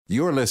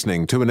You're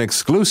listening to an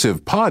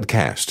exclusive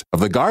podcast of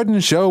The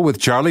Garden Show with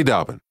Charlie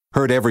Dobbin.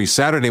 Heard every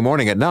Saturday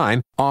morning at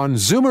 9 on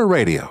Zoomer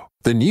Radio,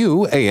 the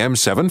new AM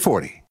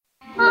 740.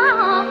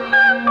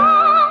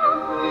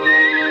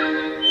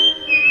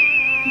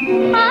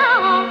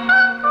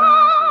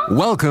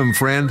 Welcome,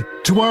 friend,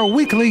 to our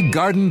weekly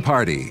garden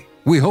party.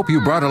 We hope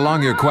you brought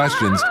along your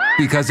questions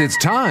because it's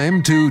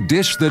time to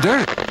dish the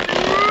dirt.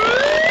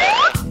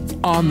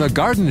 On The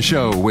Garden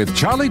Show with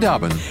Charlie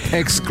Dobbin,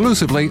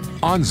 exclusively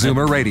on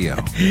Zoomer Radio.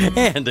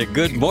 And a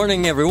good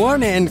morning,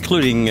 everyone,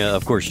 including,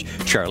 of course,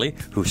 Charlie,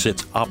 who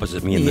sits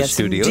opposite me in the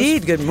studio. Yes,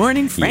 indeed. Good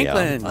morning,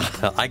 Franklin.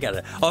 Yeah. I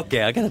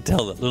gotta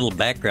tell a little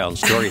background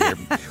story here.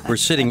 We're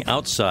sitting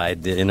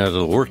outside in our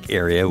little work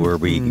area where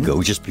we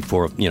go just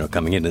before,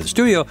 coming into the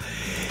studio.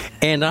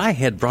 And I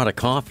had brought a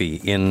coffee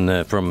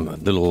in from a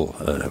little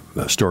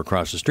store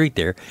across the street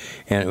there,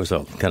 and it was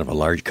a kind of a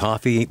large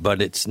coffee,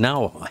 but it's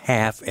now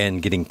half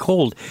and getting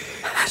cold.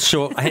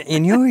 So,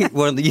 you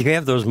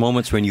have those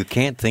moments when you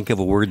can't think of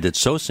a word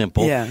that's so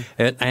simple. Yeah.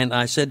 And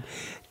I said,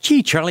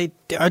 "Gee, Charlie,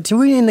 do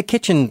we in the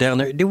kitchen down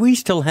there? Do we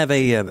still have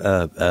a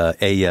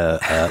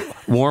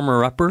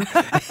warmer upper?"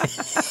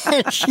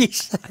 And she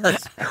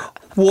says,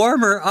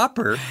 "Warmer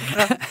upper,"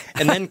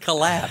 and then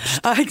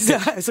collapsed.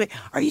 Exactly. I was like,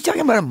 "Are you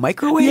talking about a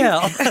microwave?"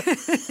 Yeah.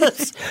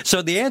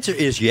 So the answer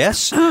is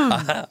yes.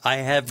 I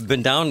have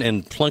been down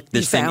and plunked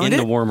this thing in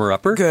the warmer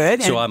upper.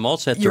 Good. So I'm all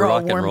set to You're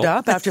rock all and roll. warmed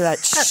up after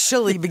that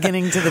chilly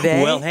beginning to the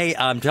day. Well, hey,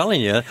 I'm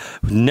telling you,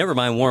 never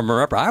mind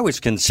warmer upper. I was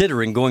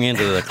considering going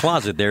into the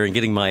closet there and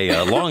getting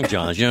my long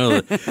johns,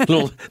 the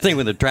little thing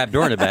with the trap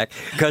door in the back,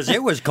 because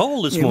it was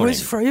cold this morning.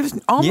 It was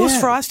almost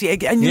frosty.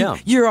 And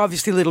you're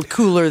obviously a little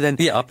cooler than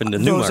up in the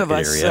those Newmarket of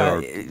us, area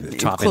or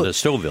top into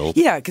Stouffville.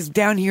 Yeah, because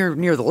down here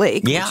near the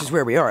lake, which is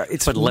where we are,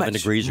 it's but 11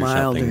 degrees or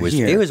something. It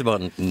was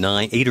about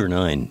 8 or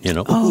 9.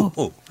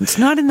 Oh, it's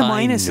not in the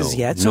minuses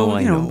yet. So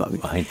I know.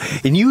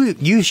 And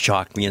you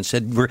shocked me and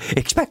said we're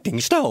expecting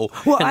snow.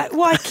 Well,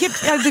 I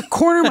kept at the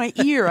corner of my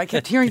ear. I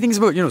kept hearing things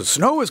about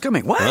snow is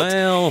coming. What?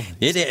 Well,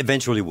 it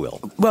eventually will.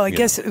 Well, I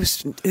guess it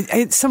was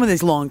some of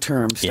this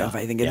long-term stuff.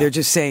 I think they're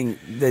just saying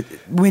that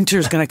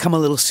winter's going to come a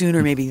little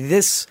sooner, maybe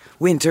this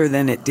winter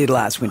than it did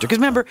last winter. Because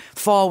remember,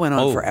 fall went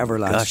on forever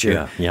last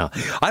year. Yeah.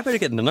 I better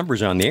get the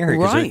numbers on the air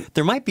because right.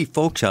 there might be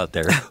folks out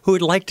there who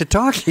would like to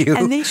talk to you.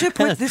 And they should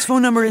put this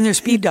phone number in their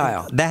speed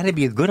dial. That'd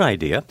be a good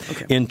idea.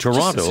 Okay. In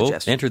Toronto,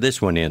 enter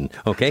this one in,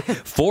 okay?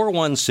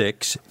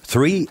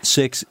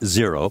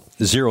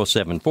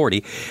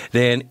 416-360-0740.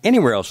 Then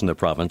anywhere else in the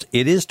province,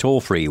 it is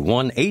toll-free,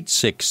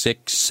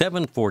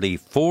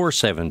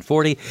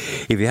 1-866-740-4740.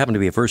 If you happen to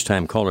be a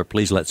first-time caller,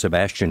 please let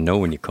Sebastian know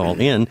when you call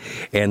in.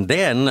 And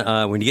then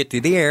when you get to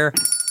the air,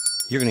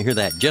 you're going to hear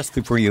that just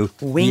before you...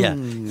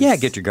 Wings. Yeah,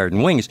 get your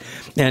garden wings.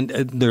 And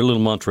their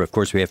little mantra, of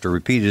course, we have to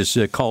repeat is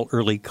call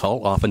early,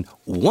 call often,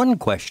 one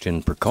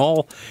question per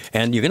call.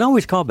 And you can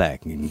always call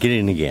back and get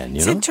in again,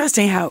 It's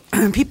interesting how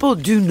people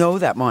do know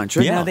that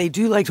mantra. Yeah. Now, they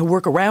do like to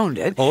work around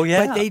it. Oh,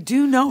 yeah. But they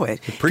do know it.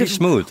 It's pretty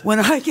smooth.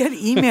 When I get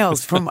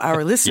emails from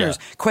our listeners,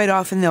 quite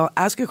often they'll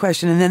ask a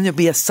question and then there'll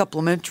be a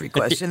supplementary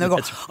question. They'll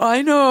go,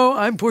 I know,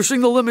 I'm pushing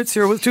the limits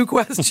here with 2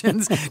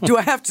 questions. Do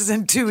I have to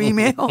send 2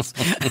 emails?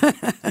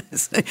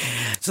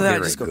 So then I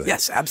just go, good.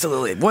 yes,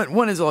 absolutely.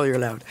 One is all you're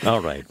allowed.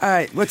 All right. All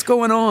right, what's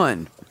going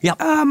on? Yeah.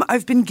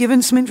 I've been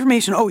given some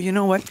information. Oh, you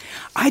know what?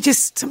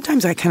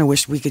 Sometimes I kind of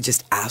wish we could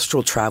just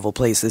astral travel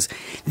places.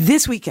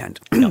 This weekend,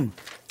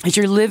 if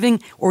you're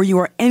living or you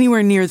are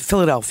anywhere near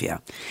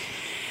Philadelphia,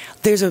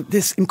 there's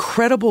this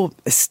incredible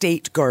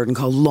estate garden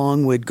called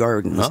Longwood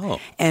Gardens. Oh.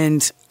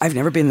 And I've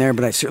never been there,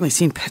 but I've certainly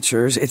seen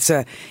pictures. It's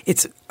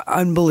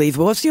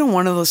unbelievable. It's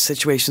one of those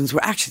situations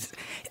where actually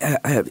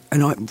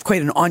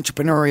quite an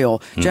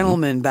entrepreneurial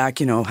gentleman back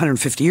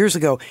 150 years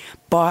ago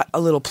bought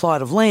a little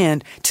plot of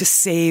land to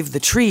save the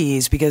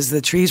trees because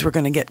the trees were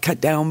going to get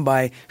cut down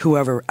by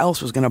whoever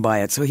else was going to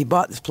buy it. So he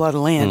bought this plot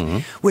of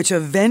land, which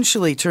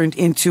eventually turned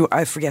into,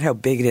 I forget how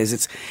big it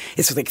is.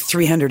 It's like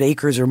 300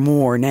 acres or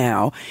more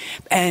now,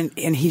 and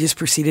he just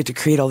proceeded to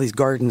create all these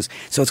gardens.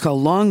 So it's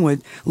called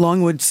Longwood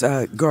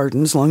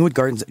Gardens,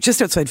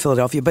 just outside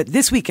Philadelphia. But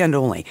this weekend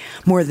only,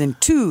 more than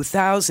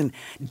 2,000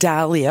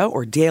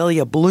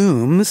 dahlia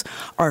blooms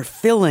are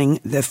filling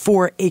the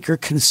 4-acre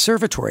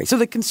conservatory. So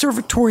the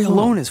conservatory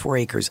alone is 4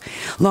 acres.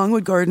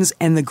 Longwood Gardens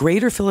and the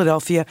Greater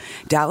Philadelphia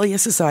Dahlia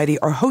Society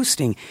are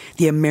hosting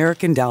the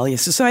American Dahlia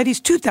Society's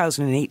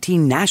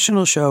 2018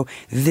 national show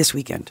this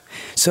weekend.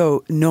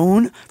 So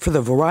known for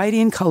the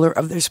variety and color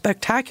of their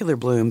spectacular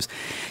blooms,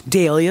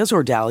 dahlias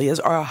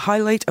are a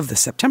highlight of the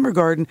September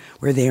garden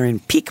where they are in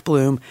peak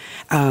bloom.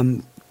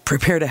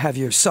 prepare to have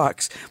your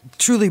socks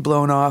truly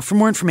blown off. For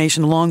more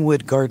information,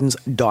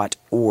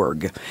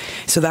 longwoodgardens.org.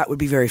 So that would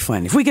be very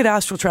fun. If we could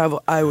astral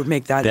travel, I would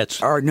make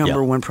that our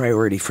number one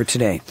priority for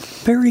today.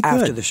 Very good.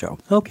 After the show.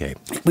 Okay.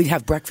 We'd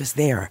have breakfast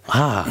there.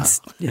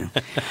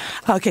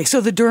 Okay,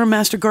 so the Durham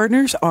Master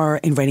Gardeners are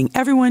inviting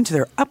everyone to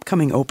their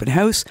upcoming open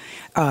house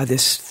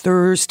this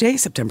Thursday,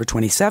 September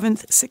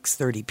 27th,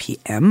 6:30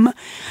 p.m.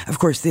 Of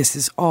course, this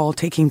is all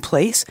taking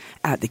place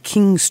at the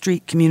King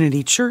Street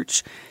Community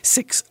Church,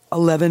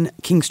 611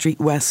 King Street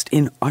West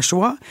in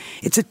Oshawa.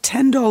 It's a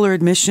 $10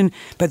 admission,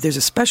 but there's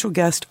a special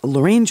guest,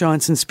 Lorraine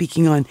Johnson,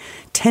 speaking on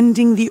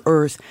Tending the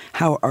Earth,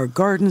 How Our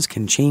Gardens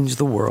Can Change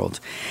the World.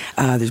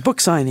 There's book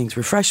signings,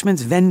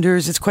 refreshments,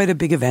 vendors. It's quite a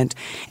big event.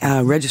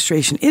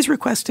 Registration is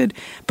requested,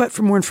 but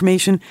for more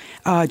information,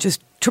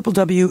 just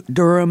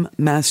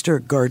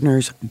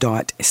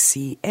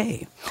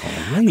www.durhammastergardeners.ca.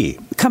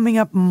 Alrighty. Coming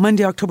up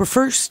Monday, October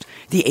 1st,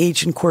 the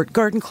Ancient Court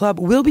Garden Club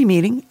will be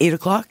meeting 8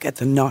 o'clock at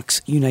the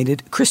Knox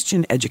United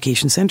Christian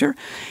Education Centre,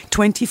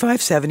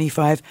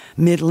 2575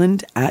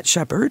 Midland at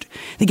Shepherd.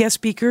 The guest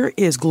speaker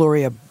is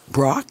Gloria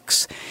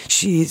Brox.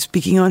 She's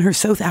speaking on her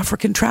South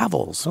African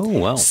travels. Oh,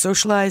 wow.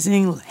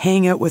 Socializing,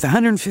 hang out with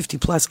 150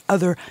 plus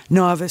other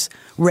novice,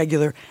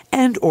 regular,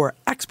 and or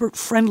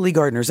expert-friendly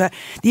gardeners. The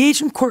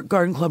Ancient Court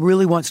Garden Club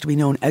really wants to be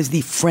known as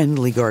the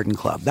Friendly Garden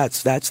Club.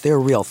 That's their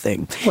real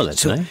thing. Well,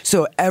 that's nice.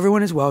 So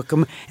everyone is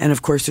welcome, and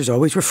of course there's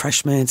always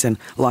refreshments and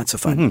lots of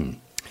fun. Mm-hmm.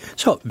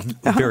 So,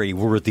 very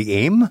worthy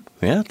aim.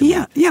 Yeah.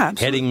 Yeah,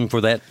 absolutely. Heading for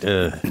that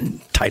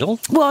title.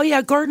 Well,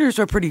 yeah, gardeners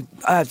are pretty,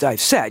 as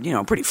I've said,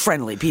 pretty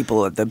friendly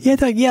people at the you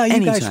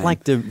anytime. guys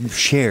like to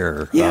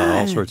share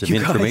all sorts of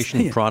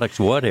information, products,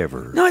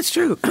 whatever. No, it's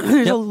true.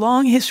 There's a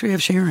long history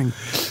of sharing.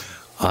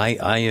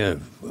 I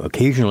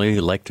occasionally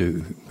like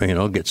to,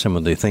 get some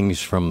of the things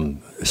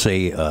from,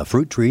 say,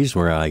 fruit trees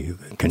where I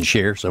can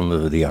share some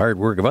of the hard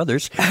work of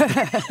others.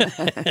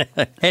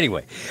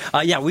 Anyway,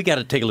 we got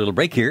to take a little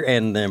break here,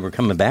 and then we're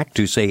coming back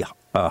to say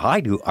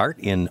hi to Art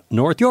in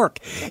North York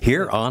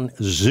here on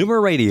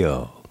Zoomer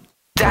Radio.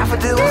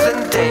 Daffodils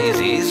and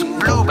daisies,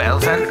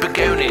 bluebells and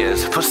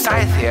begonias,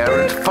 forsythia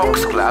and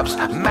foxgloves,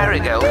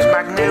 marigolds,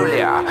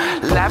 magnolia,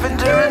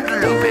 lavender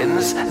and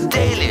lupins,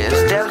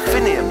 dahlias,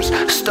 delphiniums,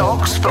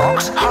 stalks,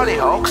 phlox,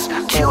 hollyhocks,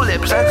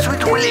 tulips and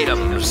sweet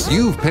williams.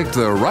 You've picked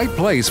the right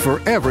place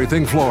for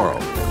everything floral.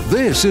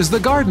 This is The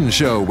Garden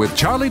Show with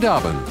Charlie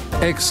Dobbin,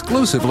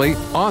 exclusively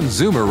on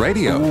Zoomer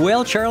Radio.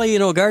 Well, Charlie,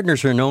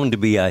 gardeners are known to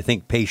be, I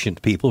think,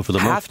 patient people for the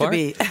most part.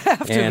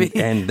 Have to be.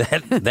 And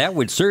that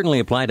would certainly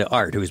apply to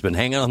Art, who's been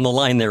hanging on the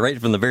line there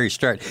right from the very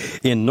start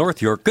in North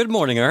York. Good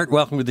morning, Art.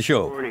 Welcome to the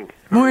show.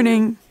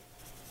 Morning.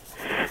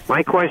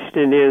 My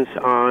question is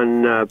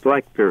on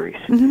blackberries.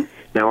 Mm-hmm.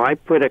 Now, I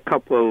put a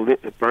couple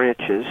of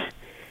branches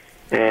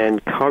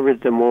and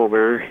covered them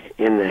over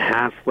in the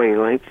halfway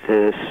length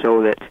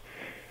so that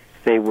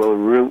they will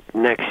root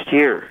next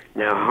year.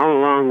 Now, how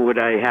long would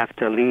I have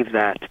to leave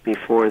that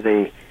before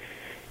they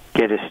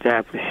get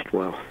established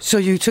well? So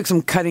you took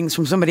some cuttings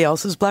from somebody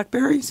else's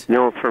blackberries?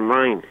 No, from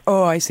mine.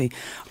 Oh, I see.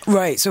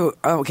 Right. So,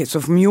 so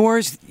from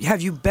yours,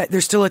 they're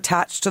still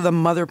attached to the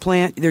mother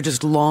plant? They're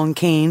just long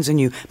canes, and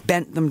you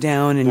bent them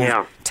down and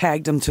you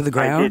tagged them to the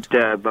ground? I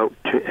did about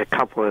a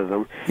couple of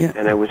them,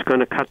 and I was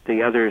going to cut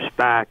the others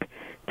back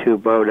to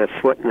about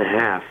 1.5 feet.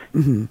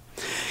 Mm-hmm.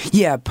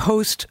 Yeah,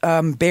 post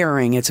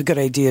bearing, it's a good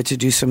idea to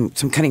do some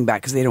cutting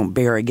back because they don't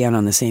bear again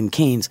on the same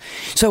canes.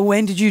 So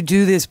when did you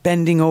do this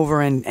bending over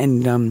and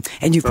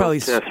you probably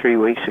 3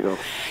 weeks ago?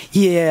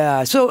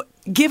 Yeah. So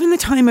given the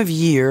time of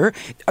year,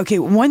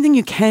 one thing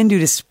you can do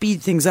to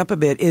speed things up a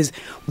bit is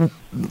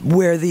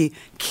where the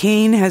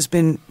cane has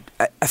been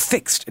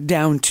affixed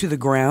down to the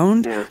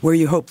ground, where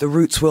you hope the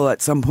roots will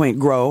at some point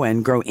grow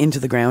into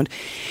the ground.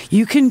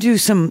 You can do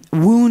some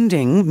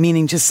wounding,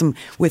 meaning just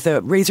with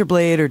a razor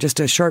blade or just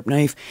a sharp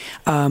knife,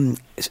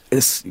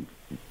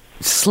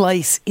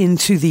 slice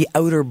into the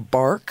outer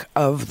bark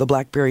of the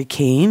blackberry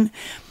cane,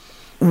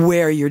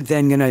 where you're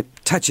then going to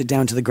touch it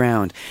down to the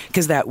ground,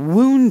 because that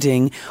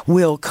wounding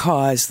will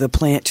cause the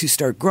plant to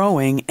start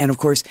growing, and of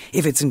course,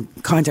 if it's in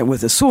contact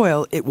with the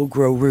soil, it will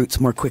grow roots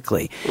more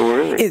quickly.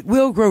 Really? It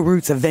will grow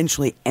roots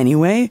eventually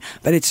anyway,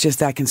 but it's just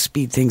that can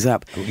speed things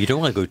up. You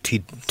don't want to go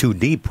too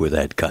deep with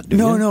that cut, do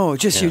you? No,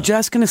 you're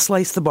just going to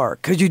slice the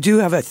bark, because you do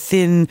have a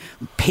thin,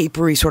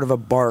 papery sort of a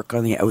bark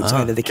on the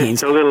outside of the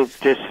canes.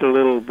 Just a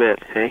little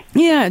bit, hey?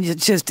 Yeah,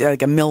 just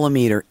like a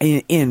millimeter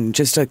in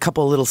just a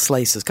couple of little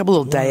slices, a couple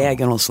of little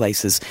diagonal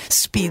slices,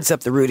 speeds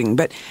up the rooting.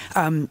 But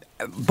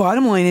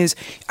bottom line is,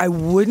 I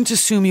wouldn't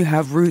assume you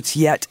have roots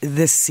yet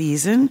this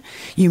season.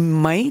 You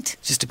might,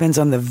 just depends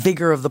on the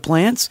vigor of the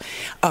plants.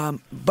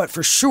 But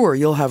for sure,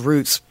 you'll have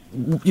roots,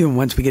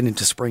 once we get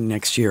into spring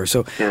next year.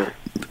 So,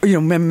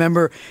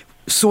 remember,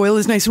 soil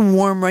is nice and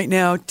warm right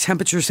now.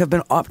 Temperatures have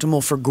been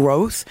optimal for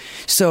growth.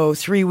 So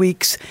 3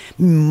 weeks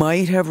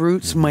might have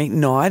roots, might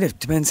not. It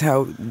depends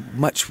how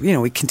much,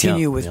 we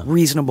continue with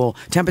reasonable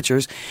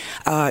temperatures.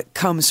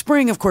 Come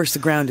spring, of course, the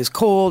ground is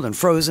cold and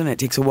frozen. It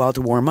takes a while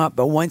to warm up.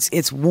 But once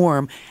it's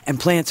warm and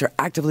plants are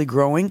actively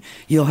growing,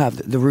 you'll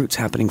have the roots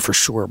happening for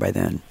sure by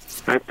then.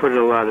 I put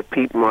a lot of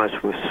peat moss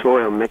with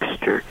soil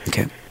mixture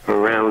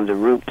around the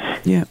roots.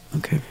 Yeah,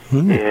 okay.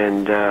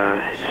 And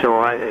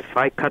so if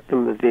I cut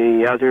them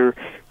the other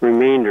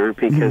remainder,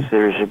 because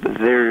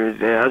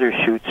the other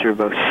shoots are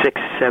about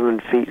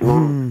 6-7 feet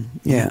long.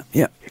 Yeah.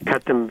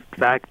 Cut them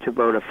back to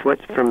about a foot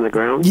from the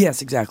ground?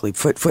 Yes, exactly.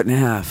 Foot and a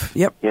half.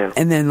 Yep. Yeah.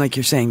 And then, like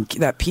you're saying,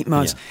 that peat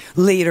moss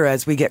later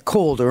as we get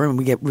colder and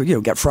we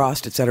get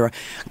frost, etc.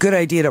 Good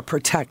idea to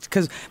protect,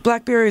 because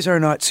blackberries are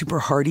not super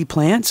hardy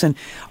plants and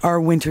our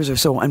winters are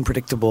so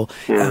unpredictable.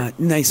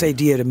 Nice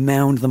idea to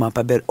mound them up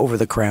a bit over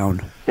the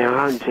crown. Now,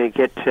 how to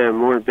get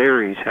more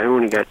berries? I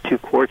only got 2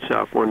 quarts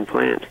off one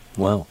plant.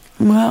 Wow.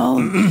 Well,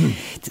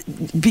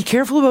 be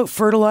careful about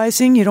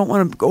fertilizing. You don't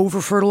want to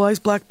over-fertilize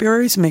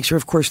blackberries. Make sure,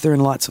 of course, they're in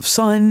lots of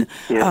sun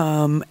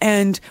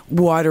and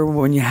water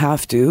when you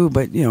have to,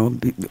 but,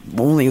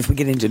 only if we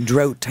get into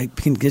drought-type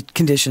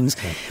conditions.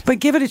 But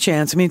give it a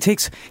chance. I mean, it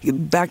takes,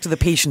 back to the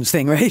patience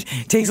thing, right?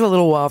 It takes a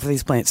little while for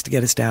these plants to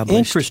get established.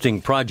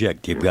 Interesting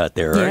project you've got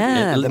there.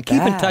 Yeah, right?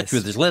 Keep in touch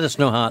with us. Let us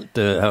know how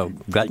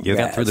you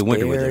got through the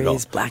winter with it all.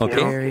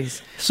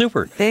 Blackberries. Okay?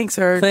 Super. Thanks,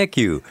 Art. Thank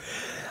you.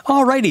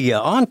 All righty,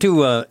 on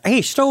to,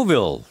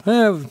 Stouffville,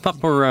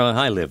 up where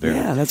I live there.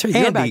 Yeah, that's right,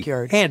 your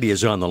backyard. Andy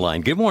is on the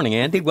line. Good morning,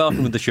 Andy.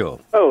 Welcome to the show.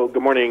 Oh,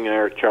 good morning,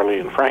 Charlie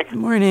and Frank. Good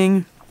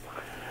morning.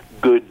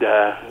 Good,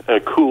 a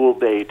cool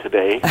day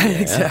today.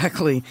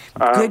 Exactly.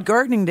 Good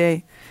gardening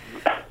day.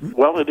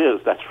 Well, it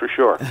is, that's for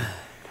sure.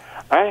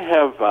 I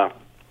have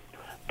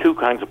 2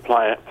 kinds of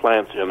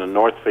plants in a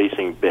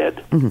north-facing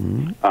bed.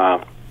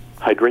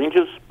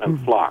 Hydrangeas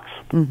and phlox.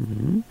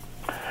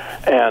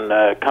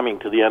 And coming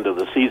to the end of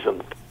the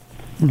season.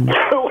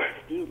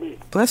 Excuse me.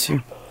 Bless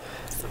you.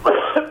 I'm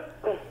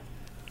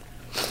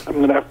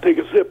going to have to take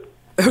a sip.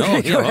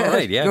 Okay, go ahead. All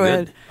right, go good.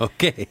 ahead.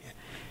 Okay.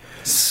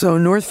 So,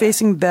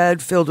 north-facing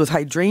bed filled with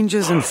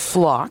hydrangeas and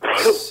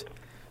phlox.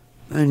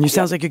 And you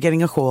sounds like you're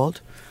getting a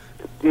cold.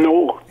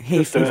 No.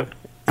 Hay fever.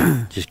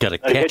 Just got a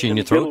catch in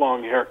your throat.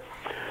 Long here.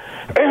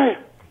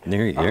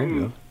 There you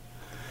go.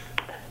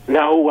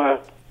 Now,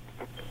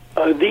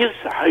 these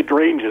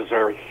hydrangeas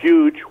are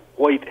huge,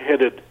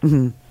 white-headed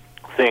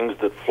things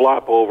that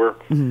flop over.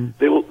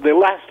 They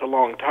last a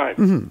long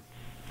time.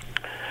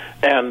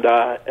 And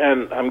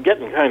I'm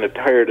getting kind of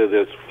tired of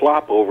this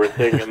flop over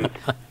thing. And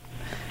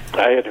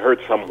I had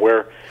heard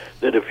somewhere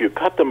that if you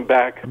cut them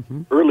back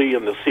early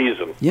in the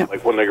season,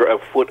 like when they're a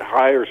foot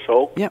high or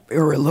so. Yep,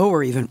 or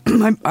lower even.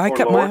 I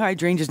cut my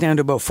hydrangeas down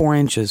to about 4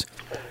 inches.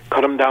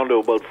 Cut them down to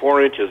about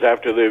 4 inches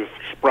after they've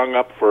sprung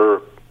up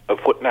for a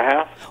foot and a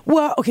half?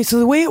 Well, okay, so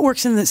the way it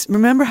works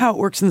remember how it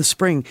works in the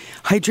spring.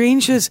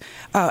 Hydrangeas,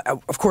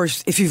 of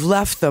course, if you've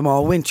left them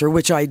all winter,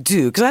 which I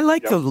do, because I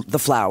like the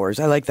flowers.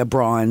 I like the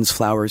bronze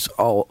flowers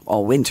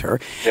all winter.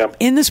 Yep.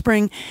 In the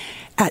spring,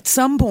 at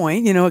some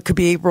point, it could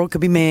be April, it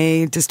could be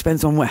May, it just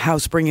depends on how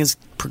spring is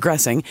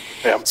progressing.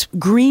 Yep.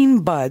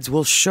 Green buds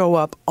will show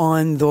up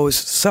on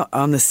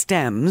the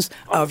stems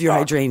of your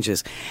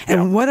hydrangeas.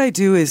 And what I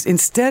do is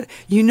instead,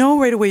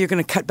 right away you're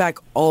going to cut back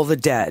all the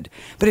dead.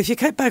 But if you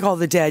cut back all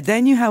the dead,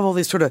 then you have all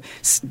this sort of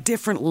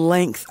different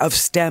length of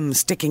stems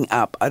sticking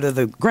up out of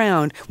the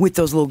ground with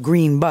those little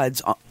green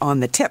buds on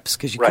the tips,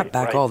 because you cut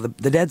back all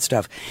the dead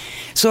stuff.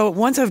 So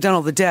once I've done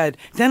all the dead,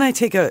 then I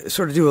take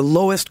do a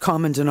lowest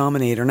common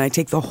denominator, and I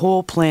take the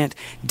whole plant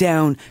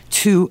down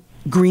to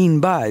green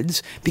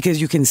buds,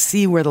 because you can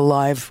see where the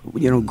live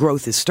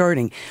growth is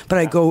starting. But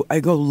I go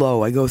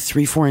low. I go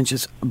 3-4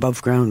 inches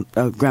above ground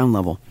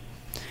level.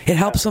 It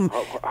helps them.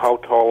 How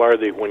tall are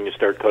they when you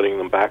start cutting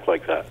them back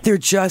like that? They're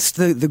just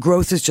the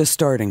growth is just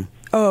starting.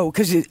 Oh,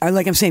 because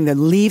like I'm saying, the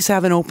leaves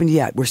haven't opened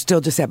yet. We're still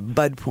just at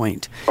bud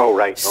point. Oh,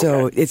 right.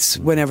 So it's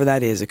whenever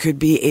that is.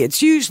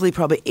 It's usually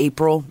probably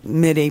April,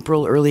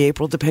 mid-April, early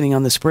April, depending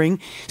on the spring.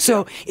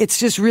 So it's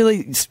just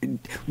really,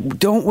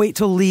 don't wait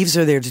till leaves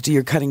are there to do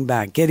your cutting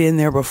back. Get in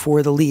there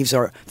before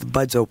the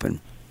buds open.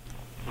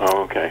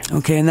 Oh, okay.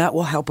 Okay, and that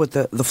will help with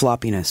the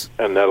floppiness.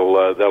 And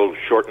that'll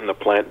shorten the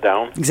plant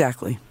down?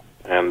 Exactly.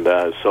 And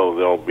so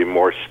there'll be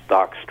more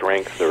stalk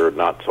strength, or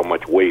not so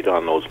much weight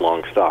on those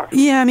long stalks.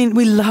 Yeah, I mean,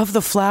 we love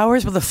the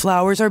flowers, but the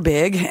flowers are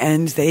big,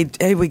 and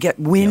we get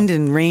wind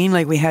and rain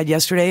like we had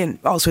yesterday, and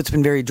also it's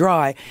been very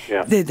dry.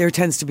 Yeah. There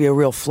tends to be a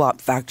real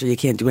flop factor. You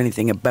can't do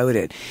anything about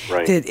it.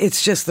 Right.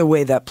 It's just the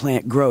way that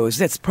plant grows.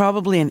 That's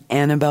probably an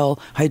Annabelle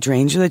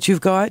hydrangea that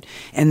you've got,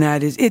 and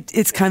that is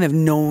it's kind of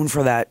known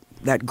for that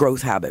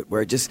growth habit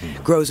where it just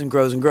grows and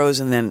grows and grows,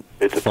 and then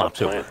it's a flop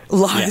plant.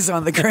 Lies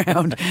on the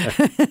ground.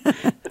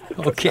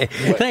 Okay.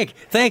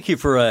 Thank you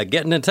for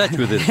getting in touch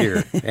with us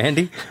here,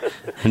 Andy.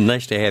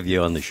 Nice to have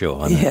you on the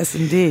show. Yes,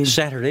 indeed.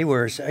 Saturday,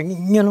 where it's a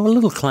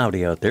little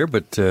cloudy out there,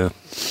 but a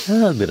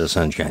little bit of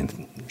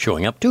sunshine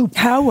showing up too.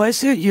 How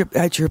was it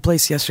at your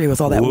place yesterday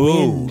with all that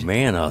wind?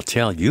 Man, I'll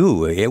tell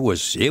you, it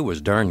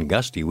was darn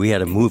gusty. We had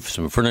to move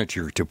some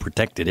furniture to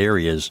protected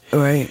areas,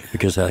 Right.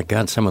 Because I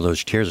got some of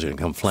those chairs that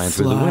come flying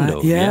through the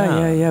window.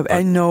 Yeah.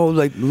 And no,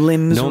 like,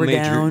 limbs were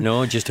down?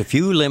 No, just a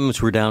few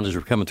limbs were down as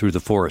we're coming through the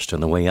forest on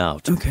the way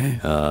out. Okay.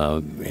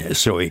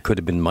 So it could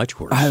have been much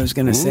worse. I was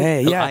going to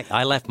say, yeah.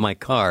 I left my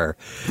car.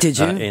 Did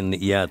you? In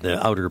the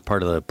outer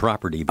part of the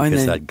property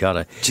because I've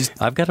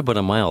got about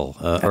a mile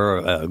or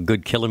a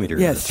good kilometer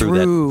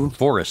through that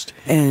forest.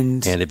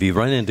 And if you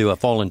run into a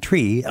fallen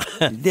tree,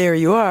 there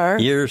you are.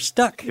 You're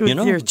stuck. With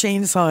your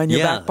chainsaw in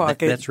your back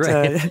pocket. That's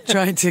right.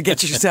 Trying to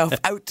get yourself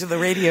out to the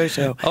radio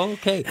show.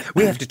 Okay.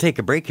 We have to take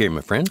a break here,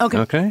 my friend.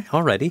 Okay.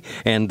 All righty.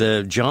 And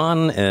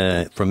John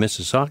from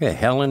Mississauga,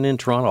 Helen in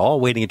Toronto, all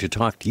waiting to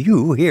talk to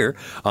you here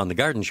on The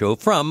Garden Show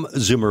from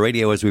Zoomer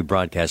Radio as we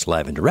broadcast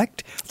live and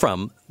direct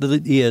from the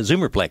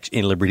Zoomerplex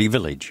in Liberty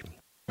Village.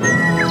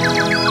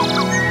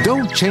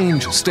 Don't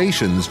change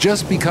stations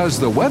just because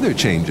the weather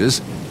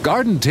changes.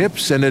 Garden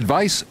tips and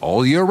advice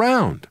all year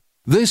round.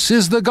 This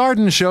is The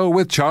Garden Show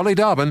with Charlie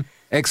Dobbin,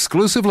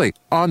 exclusively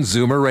on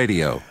Zoomer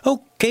Radio.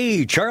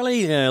 Okay,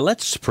 Charlie,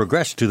 let's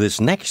progress to this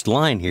next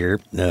line here,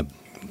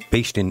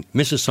 based in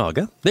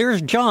Mississauga.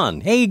 There's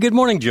John. Hey, good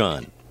morning,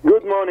 John.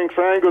 Good morning,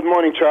 Frank. Good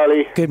morning,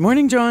 Charlie. Good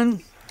morning,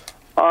 John.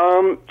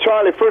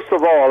 Charlie, first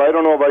of all, I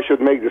don't know if I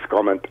should make this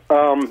comment.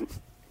 A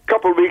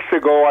couple of weeks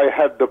ago, I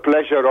had the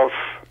pleasure of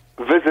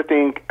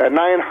visiting a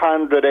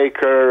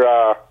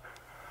 900-acre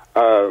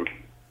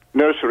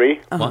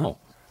nursery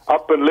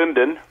up in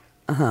Linden.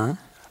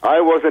 I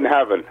was in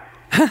heaven.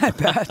 I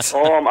bet.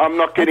 Oh, I'm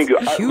not kidding you.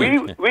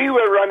 We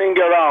were running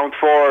around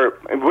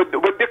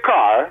with the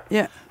car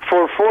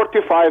for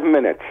 45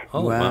 minutes.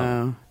 Oh,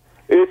 wow.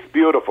 It's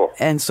beautiful.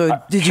 And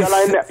so, did you? Shall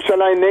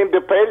I name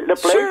the place?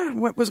 Sure.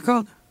 What was it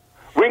called?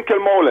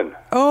 Winkelmolen.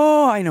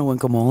 Oh, I know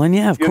Winkelmolen.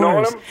 Yeah, of course. You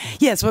know them?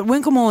 Yes, but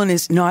Winkelmolen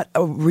is not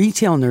a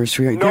retail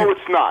nursery. No,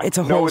 it's not. It's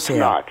a wholesale.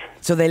 No, it's not.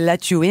 So they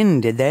let you in,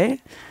 did they?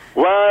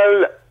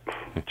 Well,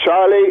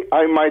 Charlie,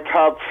 I might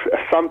have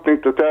something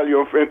to tell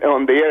you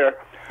on the air.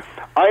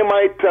 I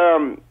might,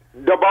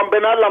 the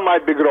Bambinella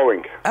might be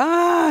growing.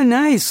 Ah,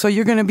 nice. So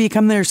you're going to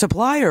become their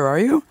supplier, are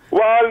you?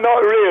 Well,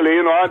 not really.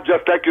 I'm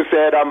just like you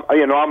said. I'm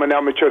an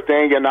amateur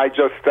thing, and I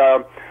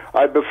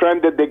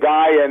befriended the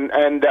guy,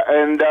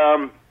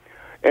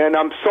 and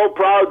I'm so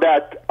proud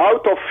that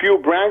out of few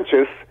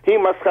branches, he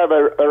must have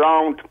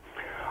around,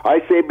 I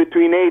say,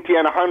 between 80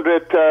 and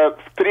 100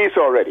 trees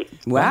already.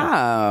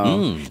 Wow.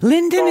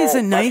 Linden is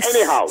a nice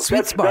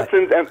sweet spot. That's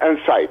in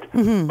sight.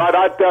 Mm-hmm. But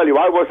I tell you,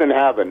 I was in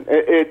heaven.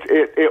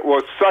 It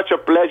was such a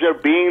pleasure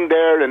being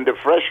there in the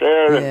fresh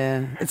air.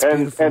 Yeah, it's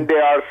beautiful. And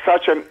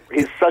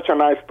he's such a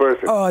nice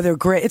person. Oh, they're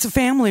great. It's a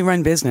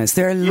family-run business.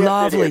 They're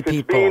lovely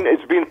people.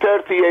 It's been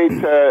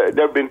 38,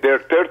 they've been there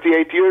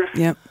 38 years.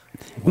 Yep.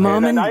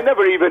 Mom and I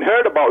never even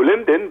heard about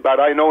Linden, but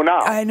I know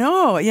now. I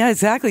know, yeah,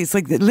 exactly. It's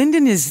like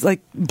Linden is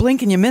like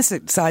blink and you miss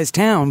it size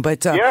town,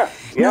 but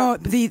no,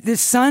 the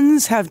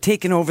sons have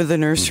taken over the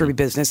nursery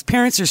business.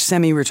 Parents are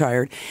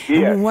semi-retired.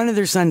 Yes. And one of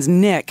their sons,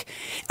 Nick,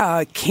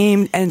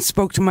 came and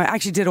spoke to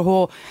actually did a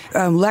whole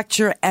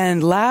lecture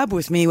and lab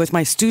with me with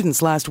my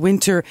students last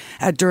winter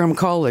at Durham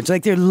College.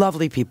 Like, they're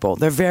lovely people.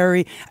 They're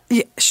very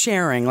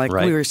sharing, like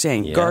we were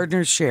saying.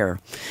 Gardeners share.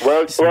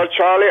 Well,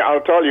 Charlie,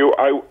 I'll tell you,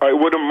 I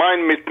wouldn't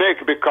mind Miss Nick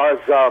because,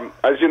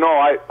 as you know,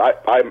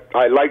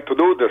 I like to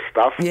do this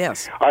stuff.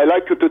 Yes. I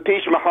like you to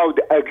teach me how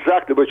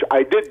exactly, which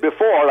I did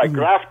before, I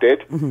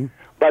grafted,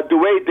 but the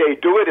way they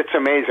do it, it's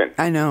amazing.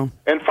 I know.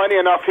 And funny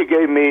enough, he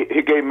gave me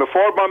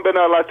 4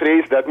 Bambinella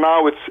trees that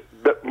now it's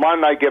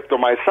one I give to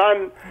my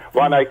son,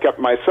 one I kept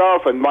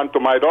myself, and one to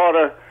my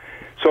daughter.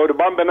 So the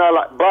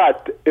Bambinella,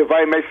 but if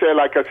I may say,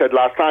 like I said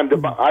last time,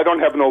 I don't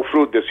have no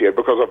fruit this year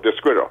because of the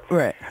squirrel.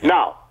 Right.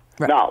 Now,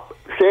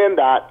 saying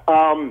that,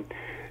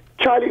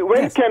 Charlie,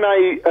 when can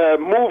I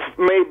move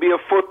maybe a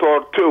foot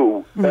or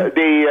two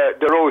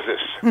the roses?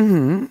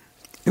 Mm-hmm.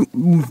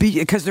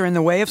 Because they're in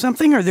the way of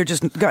something, or they're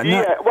just well,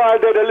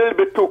 they're a little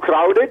bit too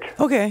crowded.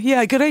 Okay,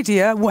 yeah, good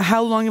idea.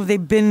 How long have they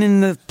been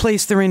in the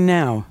place they're in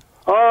now?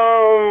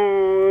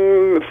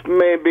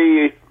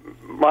 Maybe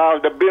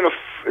they've been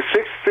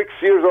 6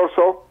 years or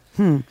so.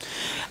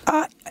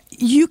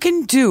 You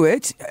can do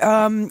it.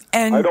 And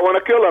I don't want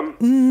to kill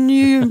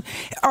them.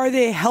 Are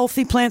they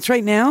healthy plants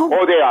right now?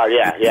 Oh, they are,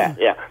 yeah.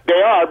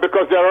 They are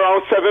because they're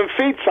around 7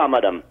 feet, some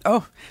of them.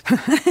 Oh.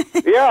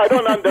 Yeah, I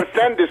don't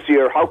understand this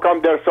year. How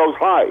come they're so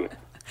high?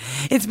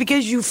 It's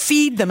because you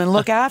feed them and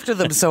look after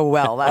them so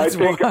well. That's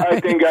I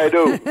think I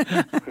do.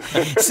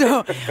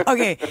 So,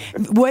 okay,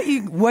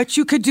 what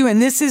you could do, and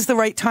this is the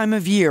right time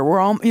of year. We're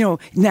all,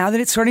 now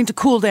that it's starting to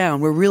cool down,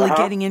 we're really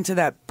getting into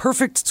that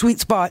perfect sweet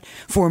spot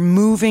for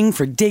moving,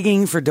 for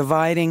digging, for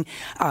dividing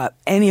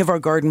any of our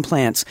garden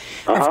plants.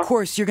 Of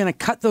course, you're going to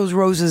cut those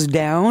roses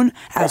down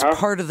as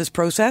part of this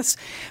process.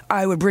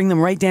 I would bring them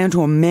right down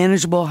to a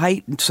manageable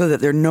height so that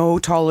they're no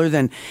taller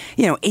than,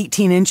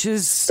 18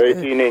 inches.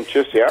 18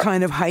 inches, yeah.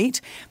 Kind of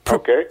height.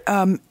 Okay.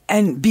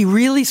 and be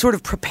really sort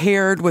of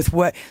prepared with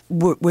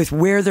with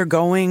where they're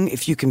going.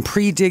 If you can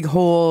pre-dig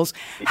holes,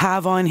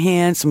 have on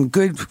hand some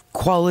good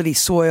quality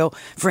soil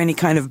for any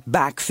kind of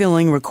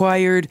backfilling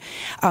required.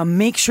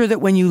 Make sure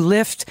that when you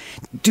lift,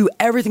 do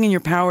everything in your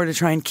power to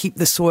try and keep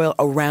the soil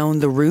around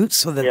the roots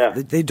so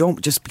that they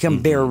don't just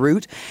become bare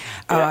root.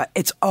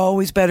 It's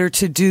always better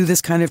to do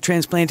this kind of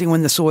transplanting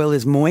when the soil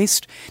is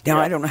moist. Now,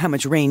 I don't know how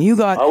much rain you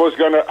got. I was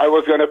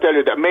gonna tell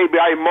you that maybe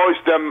I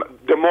moist them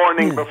the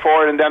morning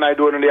before, and then I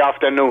do it in the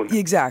afternoon.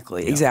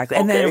 Exactly.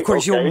 And then, of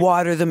course, you'll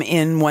water them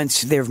in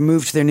once they've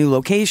moved to their new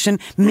location,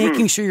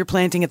 making sure you're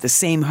planting at the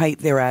same height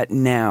they're at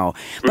now.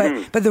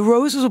 But the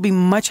roses will be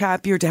much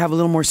happier to have a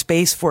little more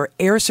space for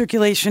air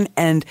circulation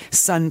and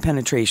sun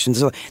penetration.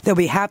 So they'll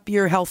be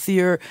happier,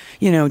 healthier.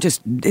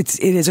 It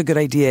is a good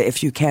idea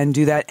if you can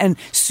do that. And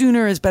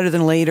sooner is better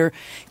than later,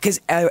 because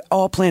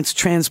all plants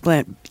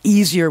transplant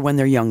easier when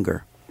they're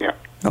younger. Yeah.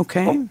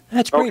 Okay.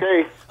 That's great.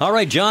 Okay. All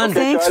right, John. Okay,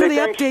 Thanks Charlie,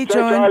 for the update, thanks,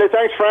 John. Charlie,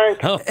 thanks,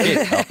 Frank.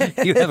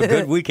 Okay. You have a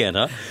good weekend,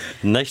 huh?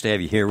 Nice to have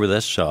you here with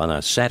us on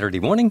a Saturday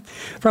morning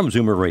from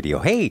Zoomer Radio.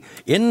 Hey,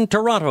 in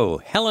Toronto,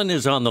 Helen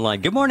is on the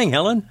line. Good morning,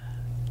 Helen.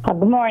 Good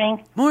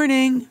morning.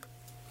 Morning.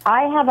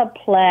 I have a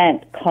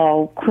plant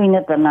called Queen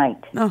of the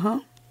Night. Uh-huh.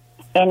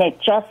 And it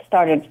just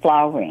started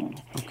flowering.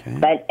 Okay.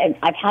 But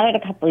I've had it a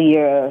couple of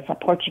years. A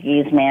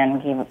Portuguese man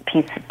gave a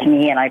piece to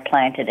me, and I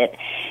planted it.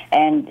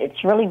 And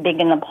it's really big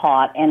in the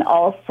pot. And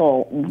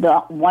also, the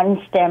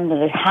one stem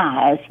that it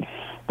has,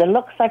 there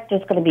looks like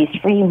there's going to be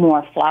 3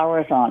 more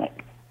flowers on it.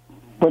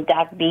 Would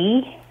that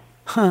be?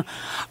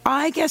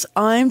 I guess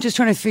I'm just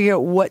trying to figure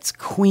out what's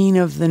Queen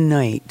of the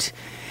Night.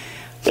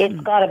 It's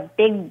got a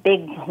big,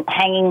 big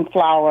hanging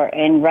flower,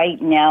 and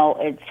right now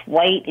it's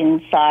white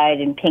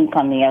inside and pink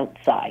on the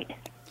outside.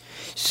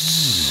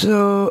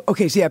 So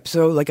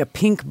like a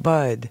pink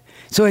bud.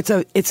 So it's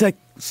white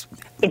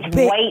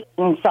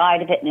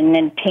inside of it, and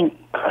then pink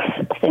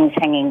things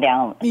hanging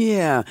down.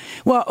 Yeah.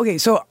 Well, okay,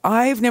 so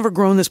I've never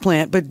grown this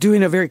plant, but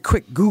doing a very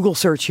quick Google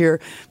search here,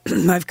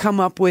 I've come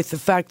up with the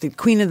fact that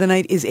Queen of the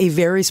Night is a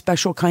very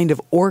special kind of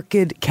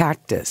orchid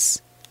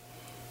cactus.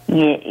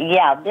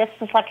 Yeah, this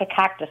is like a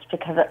cactus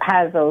because it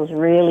has those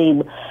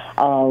really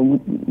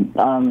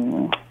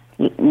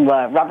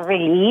rubbery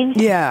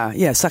leaves.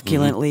 Yeah,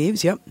 succulent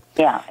leaves, yep.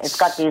 Yeah, it's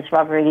got these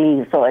rubbery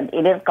leaves, so it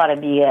has got to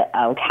be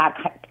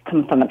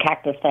come from a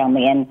cactus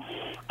family. And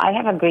I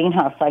have a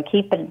greenhouse, so I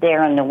keep it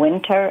there in the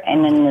winter,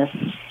 and in the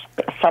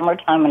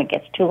summertime when it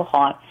gets too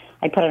hot,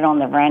 I put it on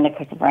the veranda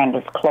because the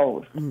veranda's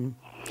closed. Now,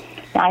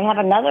 I have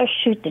another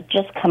shoot that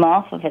just come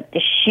off of it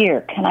this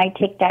year. Can I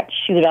take that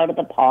shoot out of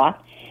the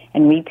pot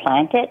and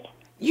replant it?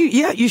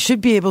 You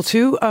should be able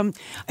to.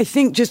 I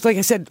think, just like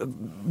I said,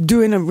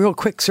 doing a real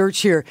quick search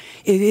here,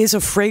 it is a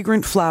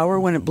fragrant flower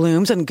when it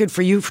blooms, and good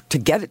for you to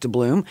get it to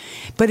bloom.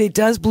 But it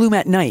does bloom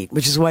at night,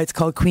 which is why it's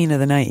called Queen of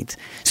the Night.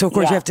 So, of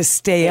course, you have to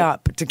stay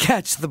up to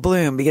catch the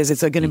bloom because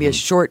it's going to be a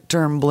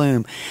short-term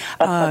bloom.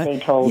 That's what they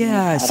told me.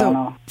 Yeah, I don't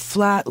know.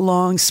 Flat,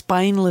 long,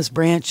 spineless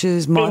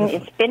branches.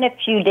 It's been a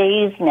few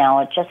days now.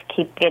 It just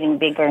keeps getting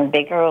bigger and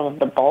bigger of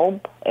the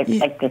bulb.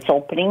 It's like it's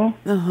opening.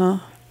 Uh-huh.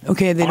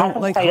 Okay, they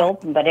don't like... It hasn't quite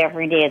open, but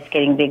every day it's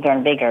getting bigger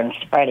and bigger and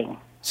spreading.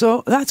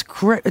 So that's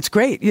great. It's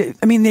great.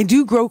 I mean, they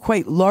do grow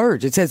quite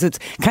large. It says it's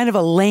kind of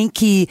a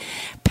lanky,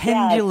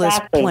 pendulous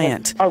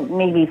plant. Oh,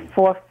 maybe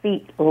 4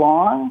 feet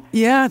long.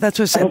 Yeah, that's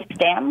what it said.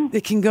 Stem.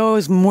 It can go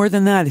as more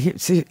than that,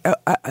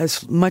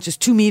 as much as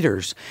 2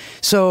 meters.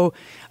 So,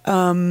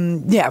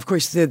 of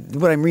course,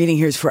 what I'm reading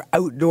here is for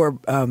outdoor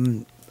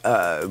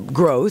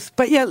growth,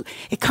 but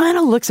it kind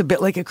of looks a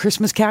bit like a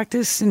Christmas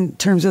cactus in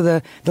terms of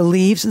the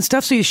leaves and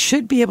stuff. So you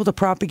should be able to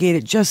propagate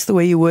it just the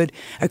way you would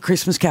a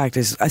Christmas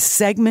cactus. A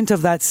segment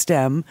of that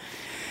stem,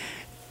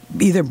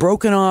 either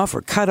broken off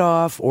or cut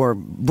off or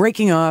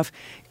breaking off,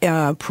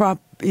 allow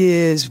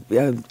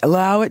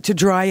it to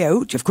dry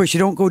out. Of course, you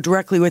don't go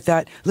directly with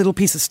that little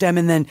piece of stem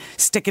and then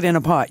stick it in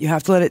a pot. You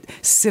have to let it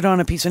sit on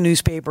a piece of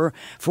newspaper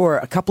for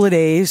a couple of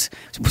days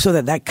so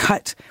that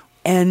cut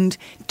end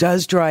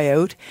does dry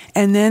out,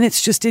 and then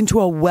it's just into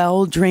a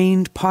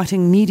well-drained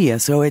potting media.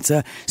 So it's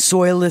a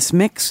soilless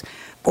mix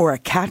or a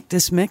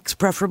cactus mix,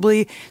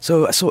 preferably.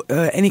 So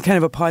any kind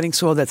of a potting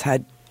soil that's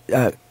had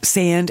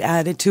sand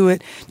added to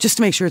it, just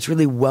to make sure it's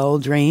really well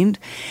drained.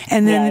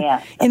 And then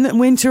in the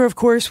winter, of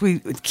course, we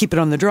keep it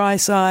on the dry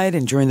side,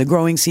 and during the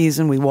growing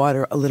season, we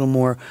water a little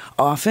more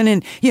often.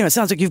 And, it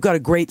sounds like you've got a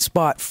great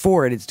spot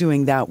for it. It's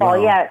doing that well.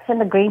 Oh, yeah, it's in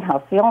the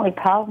greenhouse. The only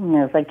problem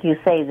is, like you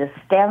say, the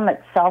stem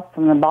itself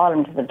from the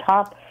bottom to the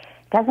top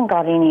doesn't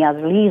got any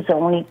other leaves,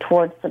 only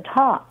towards the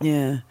top.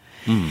 Yeah.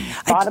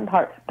 Bottom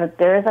part. But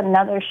there is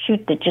another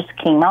shoot that just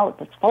came out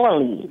that's full of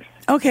leaves.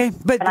 Okay,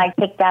 but... Can I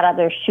take that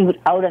other shoot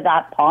out of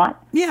that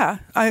pot? Yeah.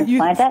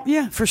 Plant it?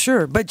 Yeah, for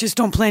sure. But just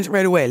don't plant it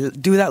right away.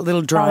 Do that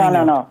little drying.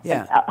 No.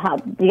 Yeah.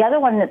 The other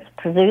one that's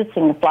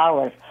producing the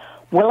flowers,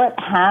 will it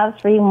have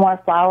 3 more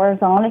flowers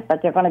on it,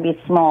 but they're going to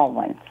be small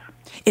ones?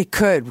 It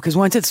could, because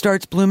once it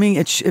starts blooming,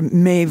 it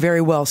may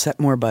very well set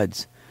more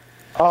buds.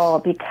 Oh,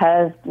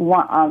 because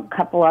a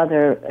couple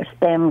other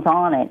stems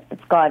on it,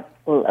 it's got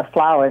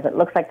flowers. It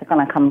looks like they're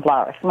going to come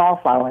flowers. Small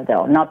flower,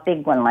 though, not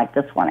big one like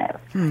this one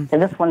is. So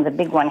this one's a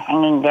big one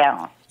hanging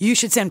down. You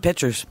should send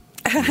pictures.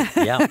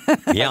 Yeah.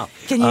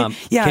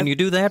 Can you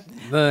do that,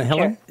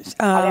 Helen?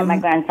 I'll get my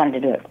grandson to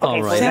do it.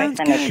 All right.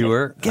 So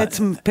Sure. Get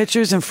some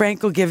pictures, and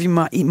Frank will give you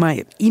my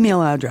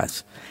email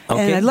address.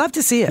 Okay. And I'd love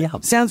to see it. Yeah.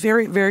 Sounds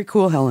very, very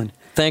cool, Helen.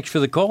 Thanks for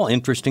the call.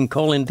 Interesting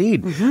call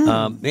indeed.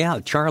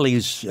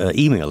 Charlie's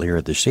email here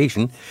at the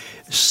station,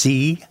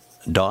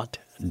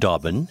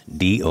 c.dobbin,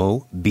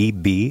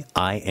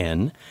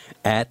 DOBBIN,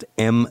 at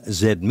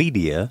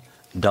mzmedia.com.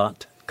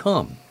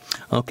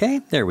 Okay,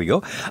 there we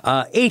go.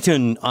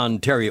 Ayton,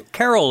 Ontario.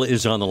 Carol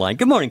is on the line.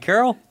 Good morning,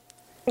 Carol.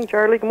 Hey,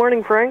 Charlie. Good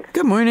morning, Frank.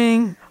 Good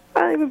morning.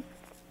 I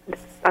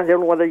don't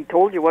know whether he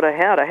told you what I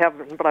had. I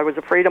haven't, but I was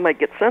afraid I might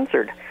get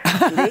censored.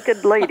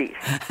 Naked ladies,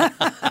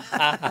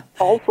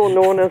 also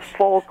known as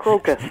fall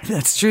crocus.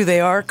 That's true. They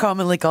are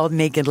commonly called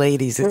naked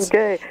ladies.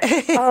 Okay.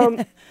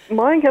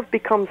 Mine have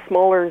become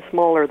smaller and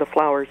smaller, the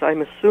flowers.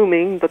 I'm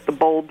assuming that the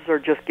bulbs are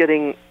just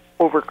getting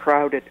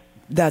overcrowded.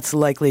 That's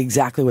likely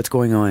exactly what's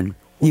going on.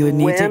 You would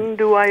need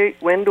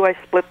when do I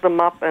split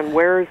them up, and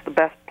where is the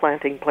best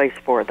planting place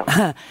for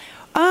them?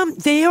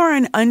 They are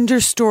an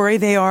understory.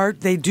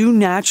 They do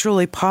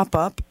naturally pop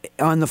up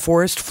on the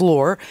forest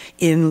floor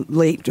in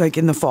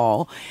the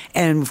fall.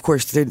 And of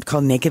course, they're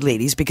called naked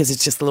ladies because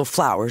it's just little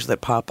flowers that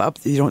pop up.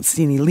 You don't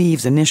see any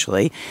leaves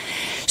initially.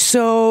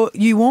 So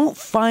you won't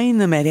find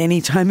them at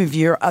any time of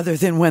year other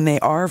than when they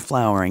are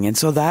flowering. And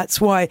so that's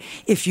why,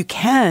 if you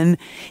can,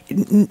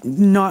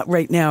 not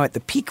right now at the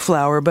peak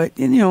flower, but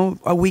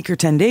a week or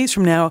 10 days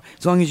from now,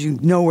 as long as you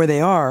know where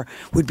they are,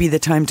 would be the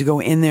time to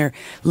go in there,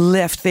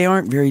 lift. They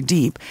aren't very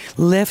deep.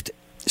 Lift,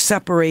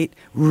 separate,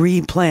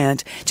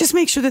 replant. Just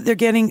make sure that they're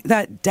getting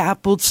that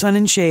dappled sun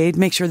and shade.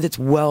 Make sure that's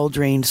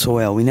well-drained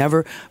soil. We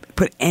never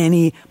put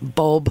any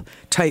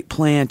bulb-type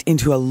plant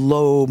into a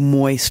low,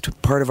 moist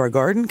part of our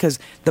garden because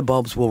the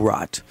bulbs will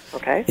rot.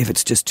 Okay. If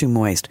it's just too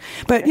moist.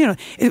 But,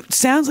 it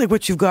sounds like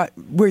what you've got,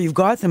 where you've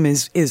got them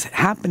is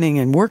happening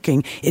and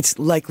working. It's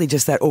likely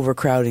just that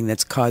overcrowding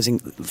that's causing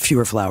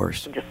fewer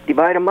flowers. Just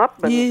divide them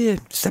up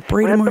and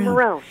separate them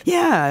around.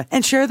 Yeah,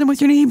 and share them with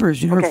your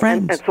neighbors, your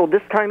friends. And so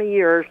this time of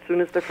year, as soon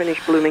as they're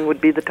finished blooming,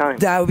 would be the time.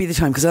 That would be the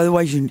time, because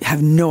otherwise you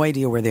have no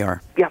idea where they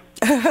are. Yeah.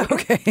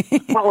 Okay.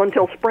 Well,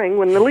 until spring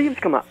when the leaves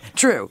come up.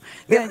 True.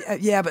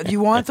 Yeah, but you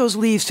want those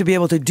leaves to be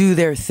able to do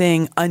their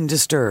thing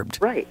undisturbed.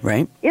 Right.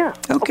 Right? Yeah.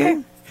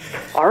 Okay.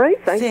 All right.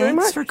 Thanks very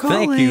much. Thanks for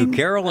calling. Thank you,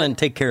 Carol, and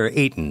take care of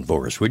Ayton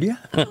for us, would you?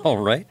 All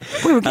right.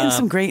 Boy, we're getting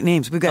some great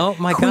names. We've got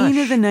Queen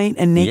of the Night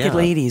and Naked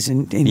Ladies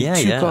in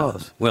two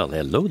calls. Well,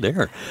 hello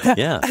there.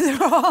 Yeah.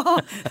 They're all,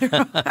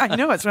 I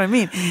know, that's what I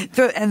mean.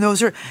 And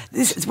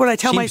this is what I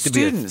tell my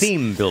students. Seems to be a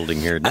theme building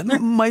here, doesn't it?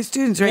 My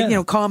students, right?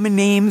 Yeah. Common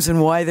names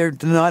and why they're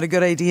not a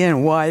good idea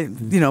and why,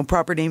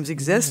 proper names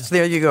exist.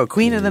 There you go.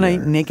 Queen of the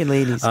Night and Naked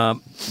Ladies.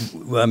 I'm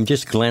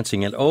just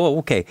glancing at,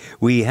 okay.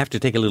 We have to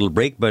take a little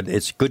break, but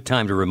it's a good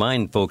time to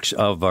remind folks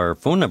of our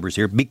phone numbers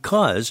here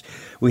because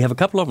we have a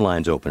couple of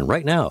lines open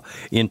right now.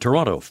 In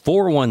Toronto,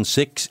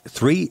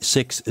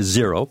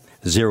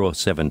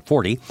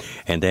 416-360-0740.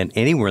 And then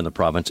anywhere in the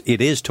province, it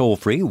is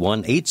toll-free,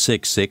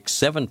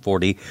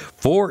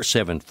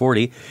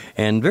 1-866-740-4740.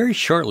 And very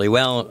shortly,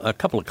 a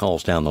couple of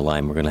calls down the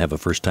line, we're going to have a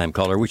first-time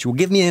caller, which will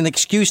give me an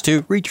excuse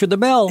to reach for the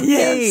bell.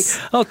 Yes.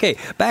 Yay! Okay,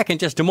 back in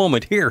just a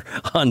moment here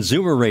on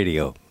Zoomer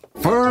Radio.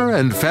 Fur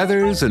and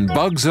feathers and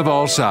bugs of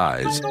all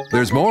size.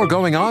 There's more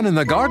going on in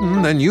the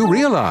garden than you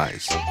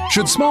realize.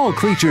 Should small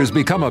creatures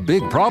become a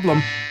big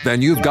problem,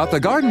 then you've got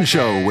The Garden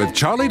Show with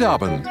Charlie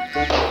Dobbin.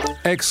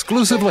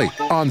 Exclusively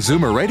on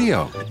Zoomer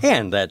Radio.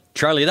 And that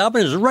Charlie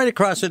Dobbin is right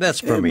across the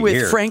desk from me with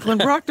here. Franklin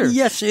Proctor.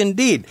 Yes,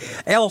 indeed.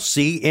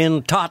 Elsie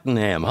in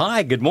Tottenham.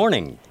 Hi, good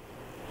morning.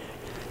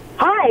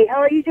 Hi,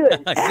 how are you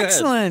doing?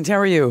 Excellent. How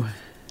are you?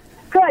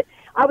 Good.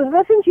 I was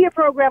listening to your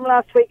program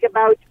last week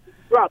about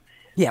grubs.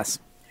 Yes.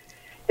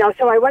 Now,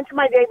 so I went to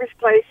my neighbor's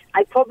place.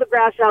 I pulled the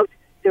grass out.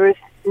 There is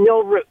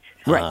no roots.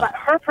 Right. But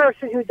her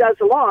person who does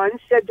the lawn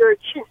said there are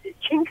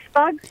chinch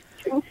bugs.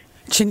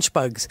 Chinch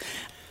bugs.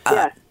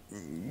 Yeah.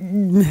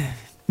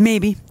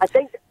 Maybe. I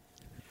think.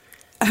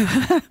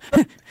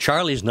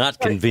 Charlie's not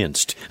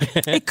convinced.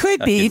 It could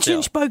be.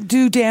 Chinch bug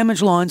do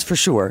damage lawns for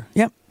sure.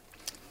 Yep.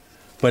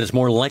 But it's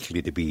more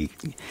likely to be...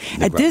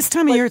 At this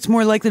time of year, it's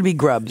more likely to be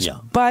grubs. Yeah.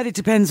 But it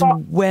depends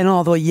when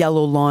all the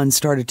yellow lawns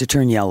started to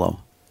turn yellow.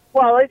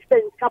 Well, it's been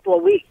a couple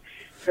of weeks.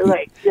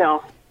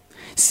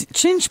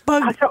 Chinch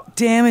bug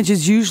damage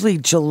is usually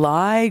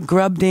July.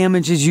 Grub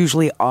damage is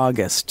usually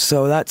August.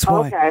 So that's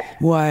why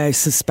I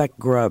suspect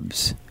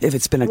grubs, if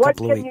it's been a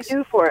couple of weeks. What can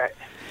you do for it?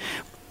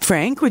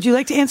 Frank, would you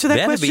like to answer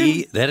that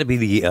question? That'd be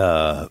the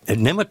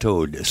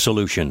nematode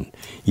solution.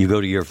 You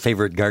go to your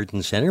favorite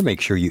garden center,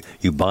 make sure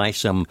you buy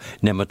some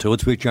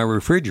nematodes which are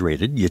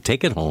refrigerated. You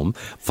take it home,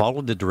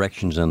 follow the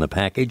directions on the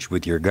package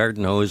with your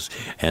garden hose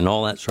and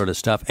all that sort of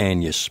stuff,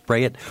 and you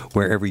spray it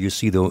wherever you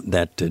see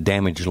that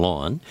damaged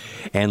lawn.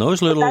 And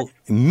those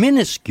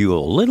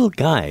minuscule little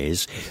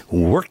guys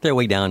work their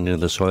way down into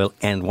the soil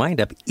and wind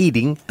up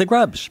eating the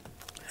grubs.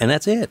 And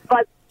that's it.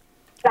 But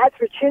that's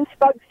for chinch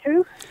bugs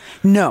too?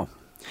 No.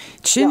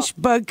 Chinch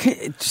bug,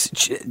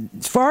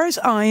 as far as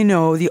I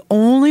know, the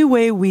only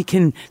way we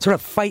can sort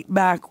of fight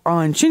back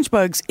on chinch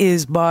bugs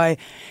is by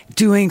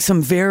doing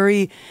some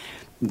very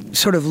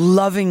sort of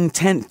loving,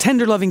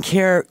 tender loving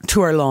care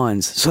to our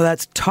lawns. So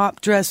that's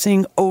top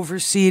dressing,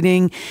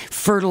 overseeding,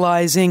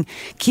 fertilizing.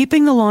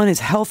 Keeping the lawn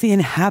as healthy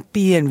and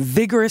happy and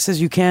vigorous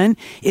as you can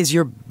is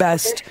your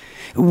best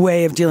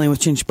way of dealing with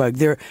chinch bug.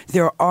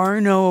 There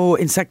are no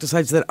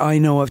insecticides that I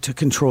know of to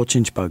control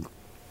chinch bug.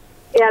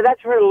 Yeah,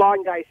 that's what a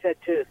lawn guy said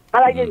too.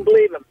 But I didn't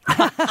believe him.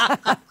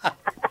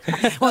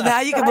 Well, now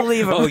you can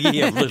believe him. Oh, ye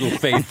have little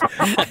faith.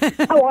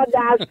 I wanted to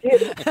ask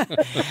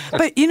you.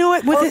 But you know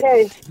what?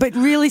 But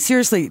really,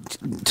 seriously,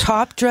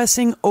 top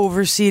dressing,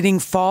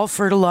 overseeding, fall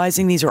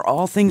fertilizing, these are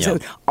all things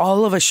that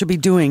all of us should be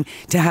doing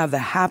to have the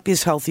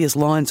happiest, healthiest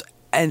lawns.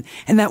 And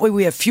that way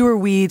we have fewer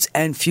weeds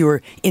and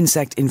fewer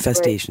insect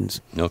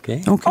infestations.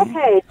 Okay.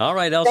 All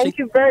right, Elsie. Thank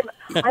you very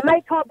much. I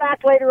might call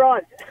back later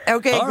on.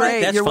 Okay, all great.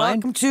 Right, that's You're fine.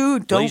 welcome to.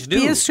 Don't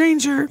be a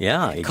stranger.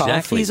 Yeah,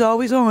 exactly. Coffee's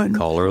always on.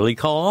 Call early,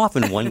 call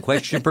often. One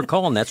question per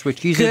call, and that's what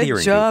she's Good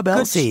adhering job, to.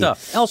 Elsie. Good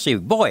stuff. Elsie,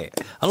 boy,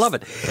 I love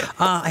it.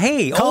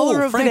 Hey,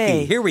 Caller of the Frankie,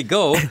 day. here we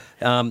go.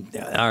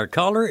 Our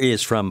caller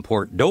is from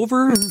Port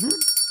Dover. Mm-hmm.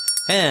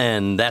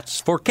 And that's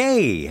for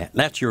Kay.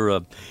 That's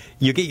your,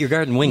 you get your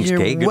garden wings, Your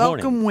Kay. Good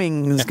welcome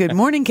morning. wings. Good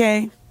morning,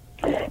 Kay.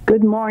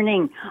 Good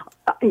morning.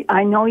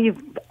 I know you've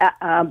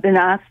been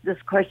asked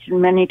this question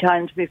many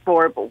times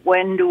before, but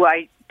when do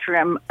I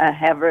trim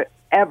a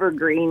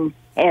evergreen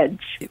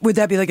hedge? Would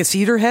that be like a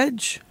cedar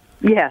hedge?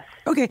 Yes.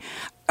 Okay.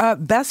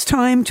 Best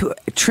time to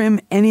trim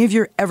any of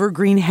your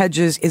evergreen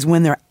hedges is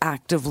when they're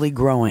actively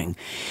growing.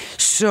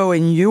 So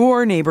in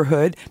your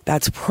neighborhood,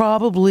 that's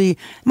probably,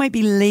 might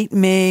be late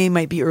May,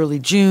 might be early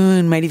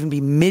June, might even be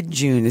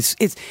mid-June.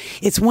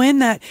 It's when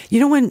that, you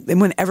know,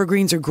 when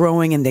evergreens are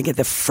growing and they get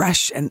the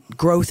fresh and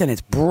growth and it's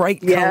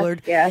bright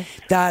colored. Yes.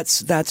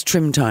 That's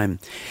trim time.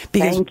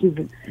 Because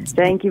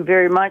Thank you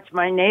very much.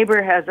 My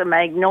neighbor has a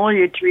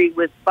magnolia tree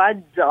with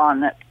buds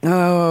on it.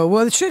 Oh,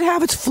 well, it should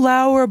have its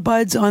flower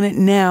buds on it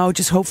now.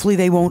 Just hopefully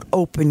they won't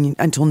open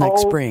until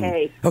next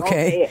spring.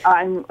 Okay.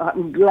 I'm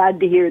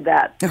glad to hear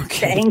that.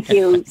 Okay. Thank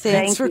you.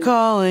 Thanks for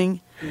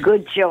calling.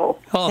 Good show.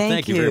 Oh,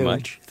 thank you very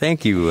much.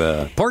 Thank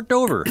you, Port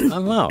Dover.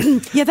 Oh, wow.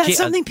 Yeah, that's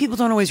something people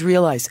don't always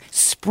realize.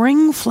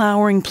 Spring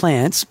flowering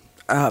plants,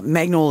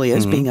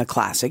 magnolias being a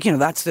classic, you know,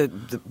 that's the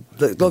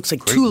looks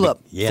like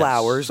tulip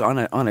flowers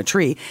on a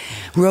tree.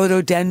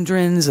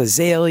 Rhododendrons,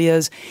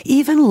 azaleas,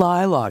 even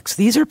lilacs.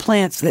 These are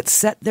plants that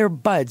set their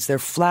buds, their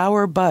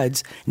flower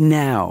buds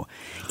now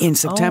in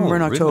September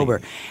and October.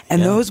 Really?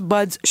 And those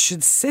buds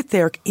should sit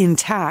there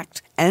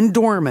intact and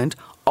dormant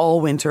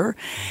all winter.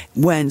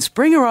 When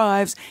spring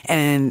arrives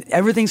and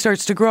everything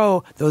starts to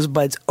grow, those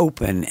buds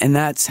open, and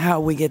that's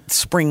how we get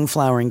spring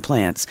flowering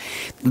plants.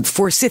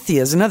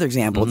 Forsythia is another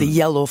example, the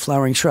yellow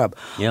flowering shrub.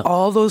 Yeah.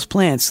 All those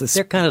plants.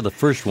 They're kind of the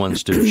first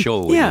ones to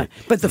show.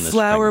 But the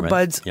flower spring, right?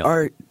 buds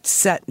are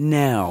set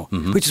now,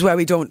 which is why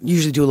we don't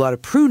usually do a lot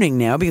of pruning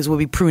now, because we'll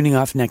be pruning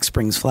off next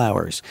spring's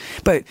flowers.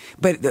 But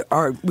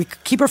we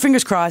keep our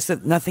fingers crossed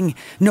that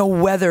no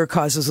weather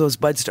causes those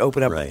buds to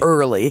open up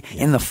early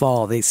in the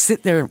fall. They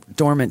sit there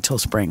dormant till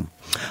spring.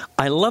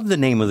 I love the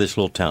name of this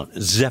little town,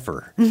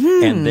 Zephyr.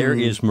 And there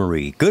is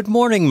Marie. Good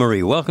morning,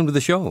 Marie. Welcome to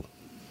the show.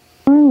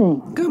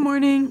 Good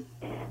morning.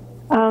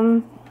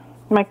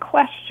 My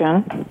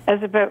question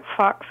is about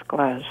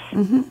foxgloves.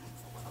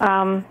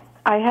 I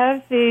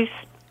have these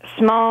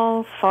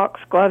small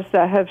foxgloves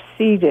that have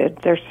seeded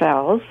their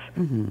cells,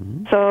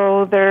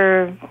 so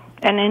they're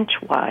an inch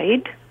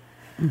wide.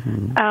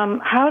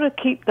 How to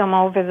keep them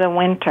over the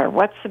winter?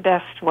 What's the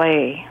best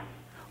way?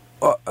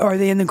 Are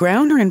they in the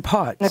ground or in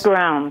pots? The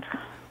ground.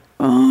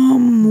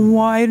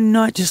 Why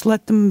not just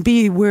let them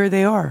be where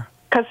they are?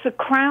 Because the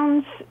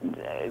crowns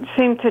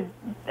seem to,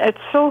 it's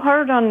so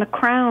hard on the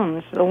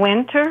crowns, the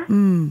winter.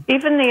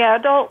 Even the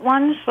adult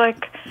ones,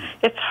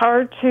 it's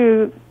hard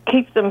to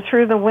keep them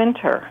through the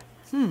winter.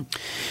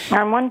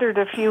 I wondered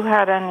if you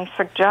had any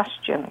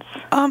suggestions.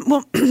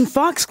 Well,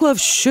 foxglove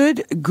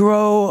should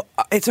grow.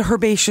 It's a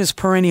herbaceous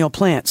perennial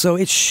plant, so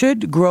it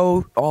should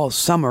grow all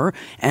summer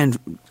and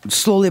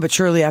slowly but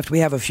surely, after we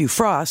have a few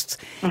frosts,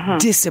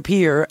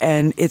 disappear,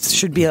 and it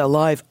should be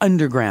alive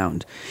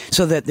underground,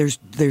 so that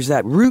there's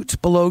that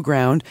root below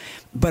ground,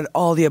 but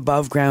all the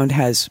above ground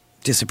has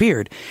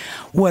disappeared.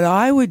 What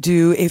I would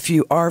do if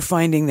you are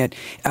finding that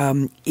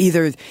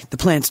either the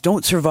plants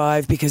don't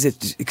survive because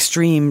it's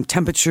extreme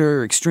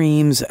temperature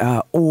extremes,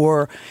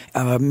 or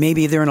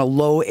maybe they're in a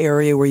low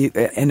area where you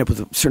end up with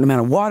a certain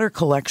amount of water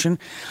collection,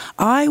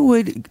 I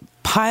would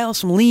pile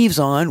some leaves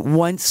on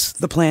once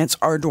the plants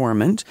are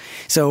dormant.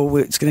 So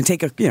it's going to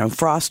take a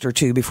frost or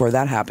two before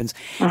that happens.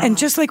 And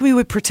just like we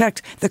would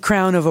protect the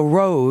crown of a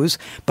rose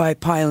by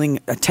piling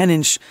a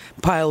 10-inch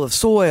pile of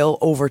soil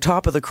over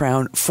top of the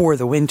crown for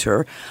the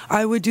winter,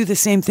 I would do the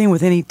same thing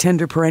with any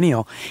tender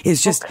perennial.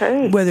 It's just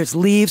whether it's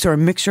leaves or a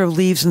mixture of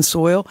leaves and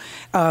soil.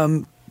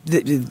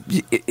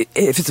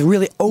 If it's a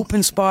really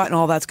open spot and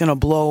all that's going to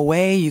blow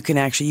away, you can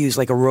actually use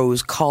like a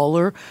rose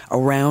collar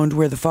around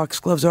where the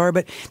foxgloves are.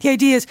 But the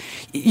idea is,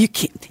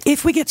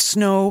 if we get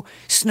snow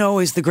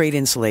is the great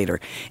insulator.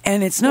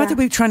 And it's not that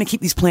we're trying to keep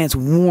these plants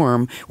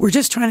warm. We're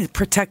just trying to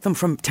protect them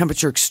from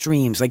temperature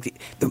extremes, like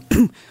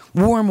the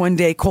warm one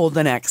day, cold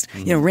the next.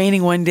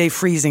 Raining one day,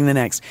 freezing the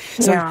next.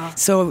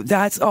 So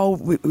that's all.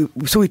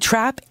 So we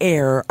trap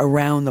air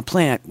around the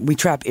plant. We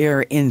trap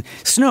air in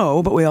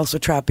snow, but we also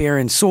trap air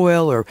in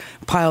soil or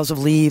piles of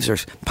leaves or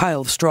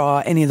pile of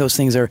straw. Any of those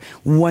things are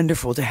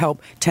wonderful to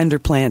help tender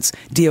plants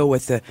deal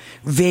with the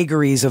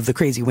vagaries of the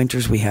crazy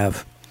winters we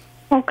have.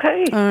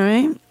 Okay. All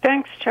right.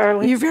 Thanks,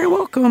 Charlie. You're very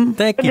welcome.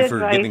 Thank you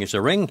for giving us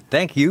a ring.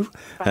 Thank you,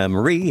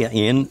 Marie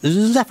in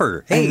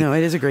Zephyr. Hey. I know,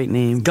 it is a great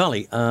name.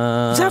 Golly.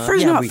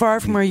 Zephyr's not far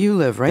from where you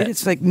live, right?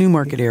 It's like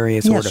Newmarket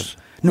area, sort of.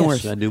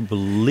 North. Yes, I do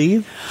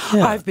believe.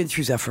 Yeah. I've been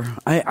through Zephyr.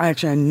 I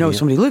know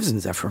somebody who lives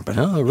in Zephyr. But,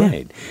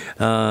 right.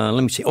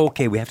 Let me see.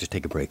 Okay, we have to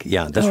take a break.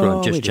 Yeah, that's what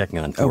I'm just checking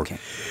on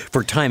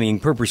for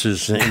timing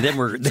purposes. And then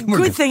we're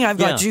good thing I've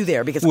got you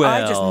there because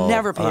I just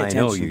never pay attention.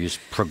 I know, you just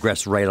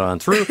progress right on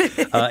through.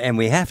 And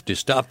we have to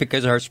stop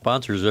because our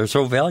sponsors are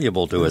so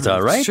valuable to us,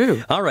 all right? It's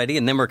true. All righty,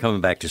 and then we're coming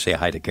back to say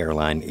hi to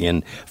Caroline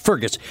in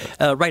Fergus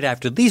right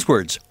after these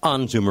words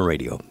on Zoomer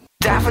Radio.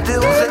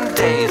 Daffodils and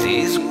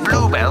daisies,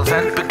 bluebells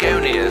and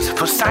begonias,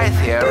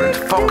 forsythia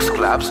and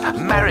foxgloves,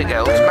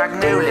 marigolds,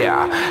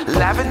 magnolia,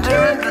 lavender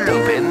and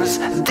lupins,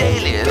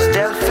 dahlias,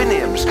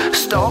 delphiniums,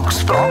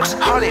 stalks, phlox,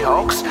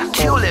 hollyhocks,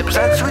 tulips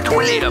and sweet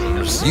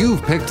williams.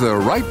 You've picked the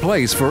right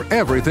place for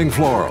everything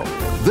floral.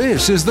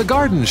 This is The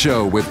Garden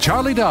Show with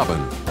Charlie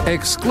Dobbin,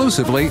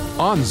 exclusively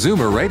on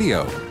Zoomer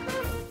Radio.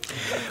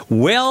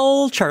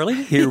 Well,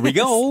 Charlie, here we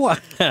go.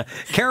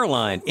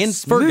 Caroline in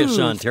Fergus,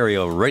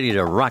 Ontario, ready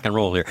to rock and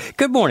roll here.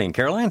 Good morning,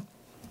 Caroline.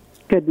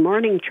 Good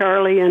morning,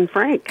 Charlie and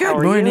Frank.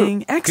 Good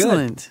morning.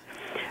 Excellent.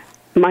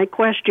 Good. My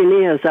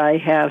question is, I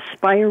have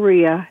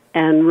spirea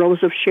and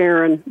Rose of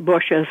Sharon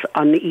bushes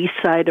on the east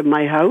side of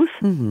my house.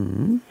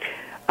 Mm-hmm.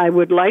 I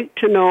would like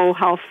to know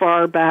how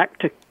far back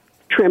to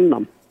trim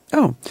them.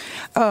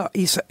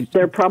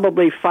 They're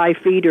probably 5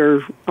 feet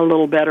or a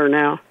little better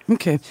now.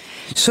 Okay.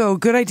 So,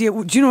 good idea.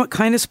 Do you know what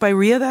kind of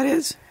spirea that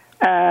is?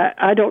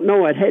 I don't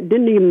know. It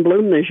didn't even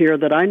bloom this year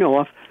that I know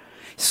of.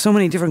 So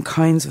many different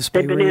kinds of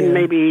spirea. They've been in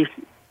maybe,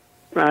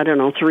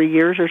 3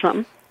 years or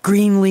something.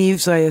 Green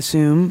leaves, I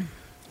assume.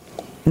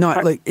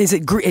 Not like, is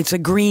it? It's a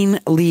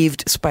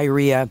green-leaved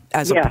spirea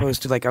as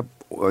opposed to like a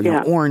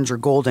orange or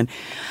golden.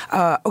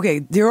 Okay,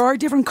 there are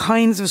different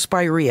kinds of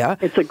spirea.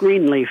 It's a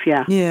green leaf,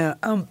 Yeah.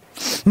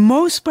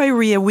 Most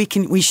spirea we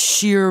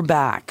shear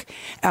back,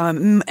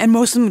 and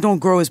most of them don't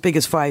grow as big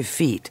as 5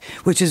 feet,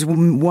 which is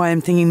why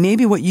I'm thinking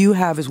maybe what you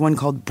have is one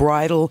called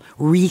bridal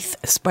wreath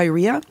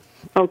spirea.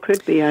 Oh,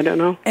 could be. I don't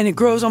know. And it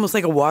grows almost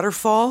like a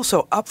waterfall,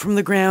 so up from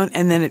the ground,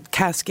 and then it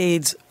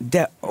cascades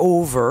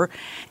over.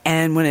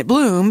 And when it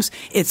blooms,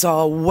 it's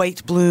all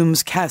white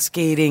blooms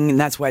cascading, and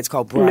that's why it's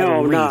called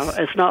bridal wreath. No,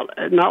 it's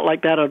not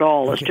like that at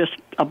all. It's just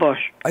a bush.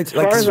 As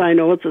far as I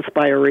know, it's a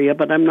spirea,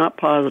 but I'm not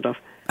positive.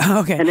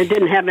 Okay. And it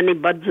didn't have any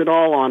buds at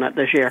all on it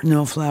this year.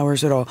 No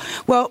flowers at all.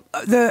 Well,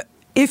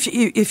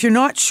 If you're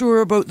not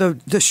sure about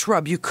the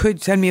shrub, you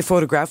could send me a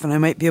photograph, and I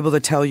might be able to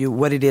tell you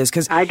what it is.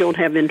 'Cause I don't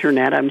have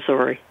internet. I'm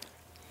sorry.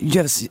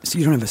 Yes, so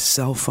you don't have a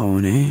cell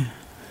phone, eh?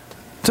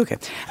 It's okay.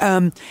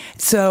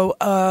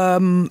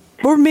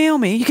 Or mail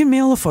me. You can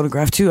mail a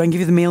photograph, too. I can give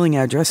you the mailing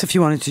address if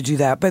you wanted to do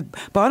that. But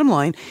bottom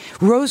line,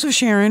 Rose of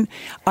Sharon,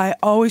 I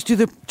always do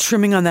the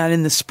trimming on that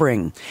in the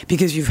spring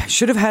because you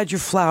should have had your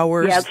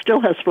flowers. Yeah, it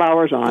still has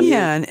flowers on.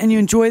 Yeah, and you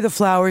enjoy the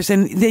flowers,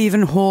 and they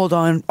even hold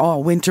on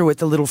all winter with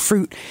the little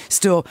fruit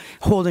still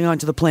holding on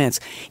to the plants.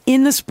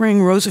 In the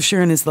spring, Rose of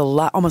Sharon is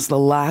almost the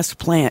last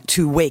plant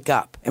to wake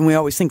up, and we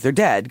always think they're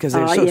dead because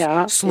they're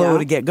so slow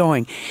to get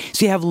going.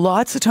 So you have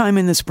lots of time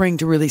in the spring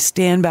to really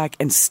stand back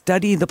and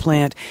study the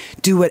plant,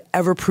 do whatever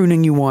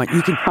pruning you want.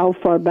 You can. How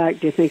far back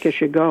do you think it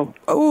should go?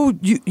 Oh,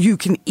 you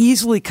can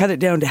easily cut it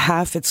down to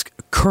half its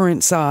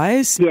current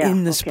size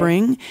in the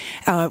spring,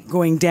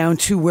 going down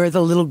to where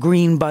the little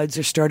green buds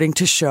are starting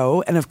to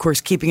show. And of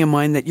course, keeping in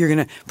mind that you're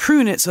going to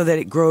prune it so that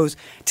it grows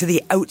to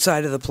the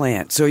outside of the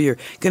plant. So you're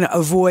going to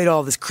avoid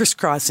all this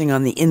crisscrossing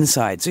on the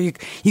inside. So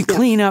you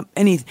clean up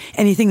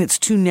anything that's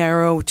too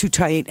narrow, too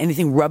tight,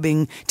 anything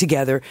rubbing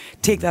together,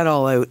 take that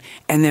all out,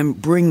 and then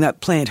bring that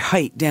plant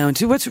height down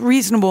to what's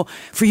reasonable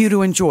for you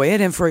to enjoy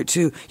it and for it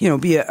to,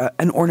 be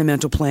an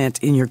ornamental plant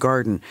in your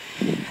garden.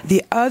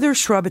 The other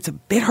shrub, it's a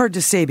bit hard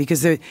to say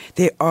because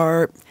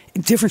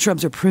different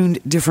shrubs are pruned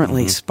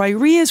differently.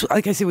 Spireas,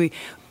 like I said,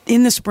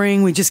 in the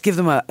spring, we just give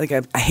them a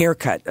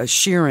haircut, a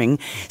shearing,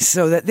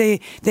 so that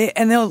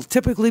they'll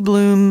typically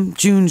bloom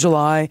June,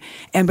 July,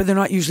 but they're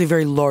not usually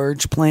very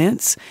large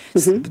plants.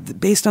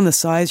 Based on the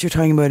size you're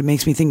talking about, it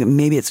makes me think that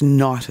maybe it's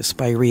not a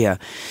spirea.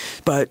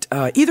 But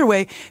either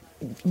way,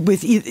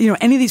 with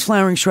any of these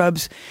flowering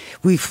shrubs,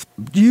 we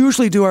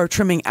usually do our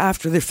trimming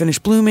after they're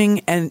finished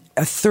blooming, and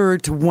a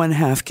third to one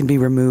half can be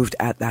removed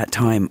at that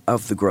time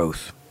of the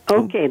growth.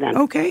 Okay, then.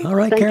 Okay. All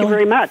right, Thank Carolyn. you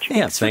very much. Yeah,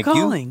 Thanks for thank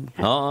calling.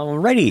 you. All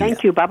righty.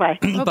 Thank you. Bye-bye.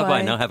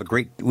 Bye-bye. Now have a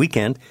great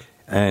weekend.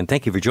 And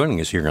thank you for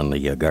joining us here on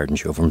the Garden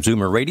Show from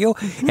Zoomer Radio.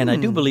 And I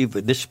do believe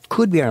that this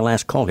could be our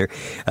last call here.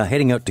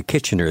 Heading out to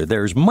Kitchener,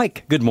 there's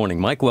Mike. Good morning,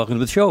 Mike. Welcome to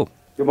the show.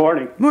 Good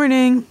morning.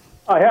 Morning.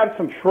 I have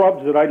some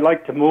shrubs that I'd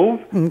like to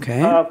move.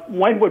 Okay.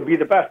 When would be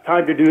the best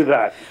time to do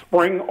that?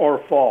 Spring or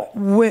fall?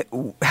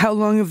 How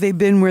long have they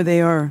been where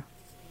they are?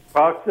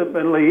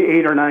 Approximately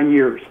 8 or 9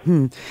 years.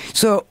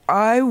 So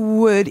I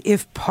would,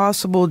 if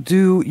possible,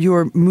 do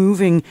your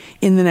moving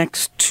in the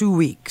next 2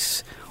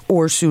 weeks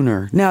or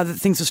sooner. Now that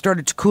things have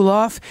started to cool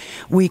off,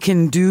 we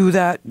can do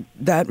that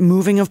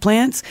moving of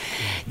plants.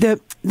 The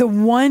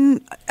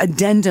one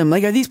addendum,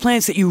 are these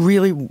plants that you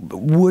really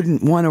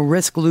wouldn't want to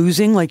risk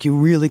losing? Like you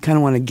really kind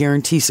of want to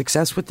guarantee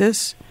success with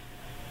this?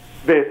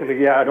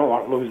 Basically, I don't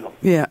want to lose them.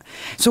 Yeah.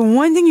 So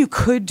one thing you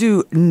could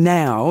do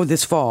now,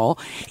 this fall,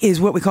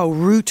 is what we call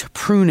root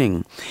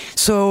pruning.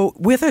 So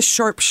with a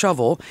sharp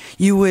shovel,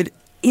 you would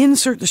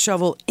insert the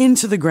shovel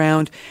into the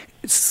ground,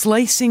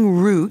 slicing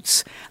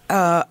roots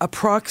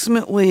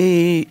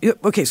approximately...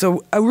 Okay,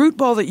 so a root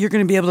ball that you're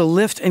going to be able to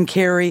lift and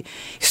carry,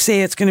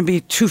 say it's going to be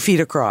 2 feet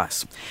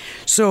across.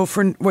 So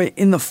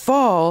in the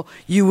fall,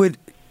 you would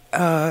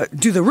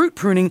do the root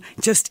pruning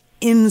just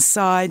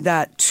inside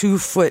that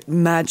 2-foot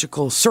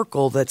magical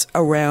circle that's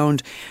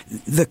around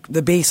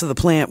the base of the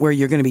plant where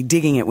you're going to be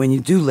digging it when you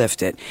do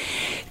lift it.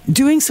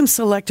 Doing some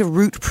selective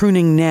root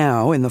pruning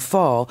now in the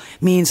fall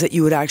means that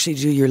you would actually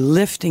do your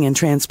lifting and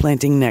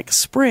transplanting next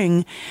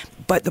spring,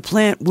 but the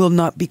plant will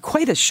not be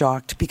quite as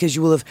shocked because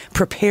you will have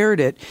prepared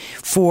it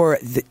for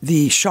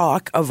the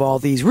shock of all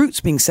these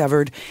roots being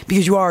severed,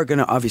 because you are going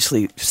to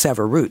obviously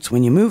sever roots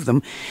when you move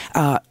them.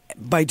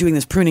 By doing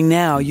this pruning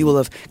now, you will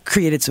have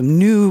created some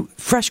new,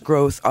 fresh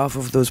growth off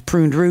of those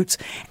pruned roots,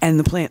 and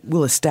the plant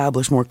will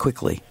establish more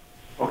quickly.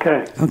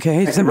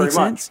 Okay. Does that make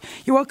sense?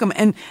 You're welcome.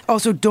 And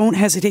also, don't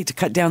hesitate to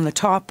cut down the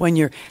top when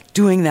you're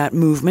doing that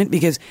movement,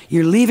 because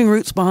you're leaving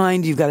roots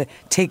behind. You've got to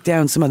take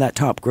down some of that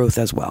top growth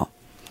as well.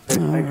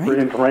 Thanks for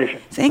the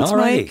information. Thanks, All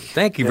right. Mike.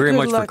 Thank you very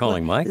much for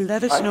calling, Mike.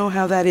 Let us know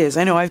how that is.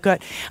 I know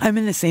I'm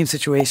in the same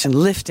situation,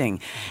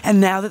 lifting.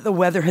 And now that the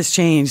weather has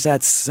changed,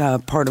 that's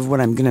part of what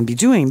I'm going to be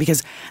doing,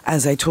 because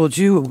as I told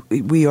you,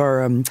 we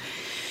are going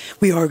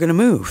to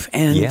move.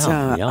 And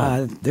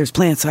there's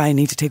plants I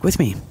need to take with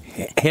me.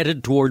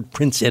 Headed toward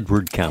Prince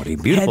Edward County.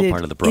 Beautiful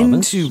part of the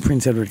province. Into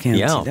Prince Edward County.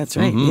 Yeah. That's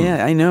right.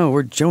 Yeah, I know.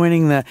 We're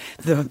joining the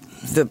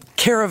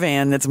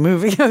caravan that's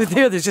moving out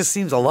there. There just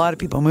seems a lot of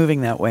people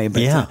moving that way.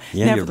 But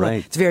you're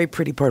right. It's a very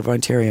pretty part of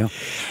Ontario.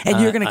 And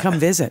you're going to come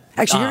visit.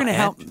 Actually, you're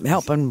going to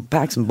help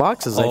unpack some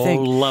boxes, I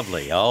think. Oh,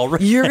 lovely. All right.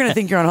 You're going to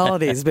think you're on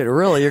holidays, but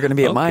really you're going to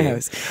be at my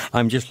house.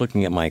 I'm just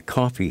looking at my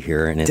coffee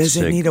here. And does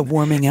it need a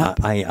warming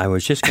up? I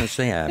was just going to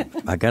say,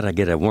 I got to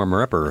get a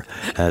warmer-upper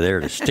there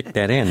to stick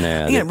that in.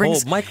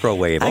 The microwave.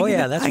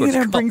 That's I'm going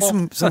to bring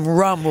some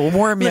rum. We'll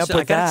warm you up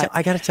with that.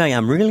 I got to tell you,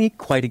 I'm really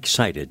quite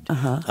excited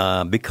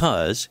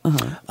because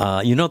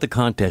you know the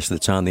contest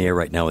that's on the air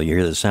right now. You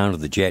hear the sound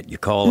of the jet. You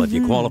call. If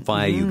you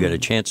qualify, you get a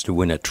chance to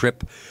win a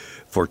trip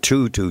for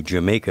 2 to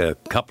Jamaica,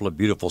 a couple of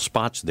beautiful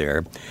spots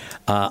there.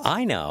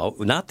 I know,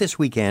 not this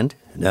weekend,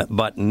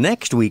 but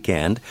next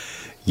weekend,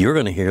 you're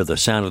going to hear the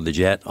sound of the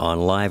jet on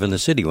Live in the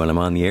City when I'm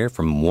on the air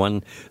from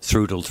 1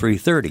 through till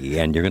 3:30,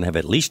 and you're going to have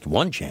at least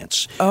one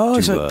chance.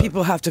 So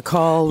people have to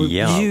call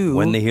you.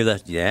 When they hear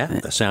that,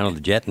 the sound of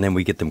the jet, and then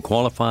we get them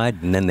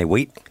qualified, and then they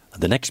wait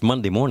the next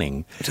Monday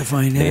morning to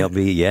find out.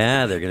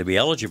 They're going to be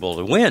eligible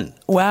to win.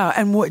 Wow.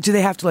 And what do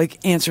they have to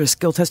answer a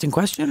skill testing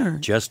question, or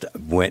just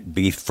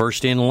be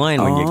first in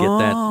line when you get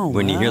that,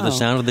 when you hear the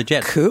sound of the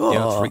jet?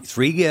 Cool.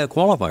 Three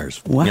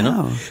qualifiers.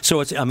 Wow. So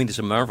it's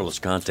a marvelous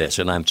contest,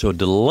 and I'm so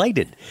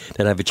delighted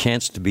that I have a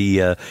chance to be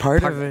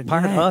part of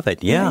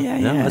it. Yeah.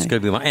 That's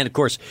going to be fun. And of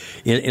course,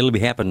 it'll be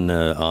happen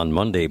on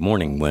Monday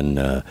morning when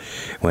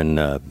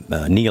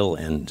Neil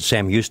and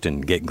Sam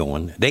Houston get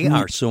going. They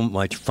are so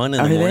much fun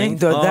in the morning.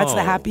 That's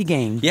the happy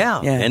game.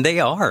 Yeah, and they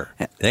are.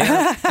 They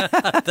are.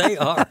 They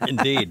are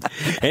indeed.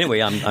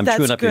 Anyway, I'm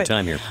chewing up your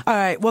time here. All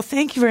right. Well,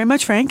 thank you very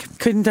much, Frank.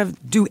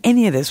 Couldn't do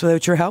any of this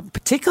without your help.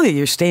 Particularly,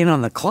 you're staying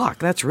on the clock.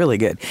 That's really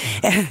good.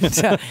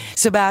 And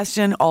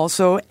Sebastian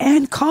also,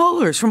 and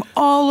callers from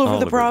all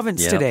over the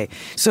province today.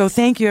 So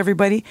thank you,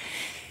 everybody.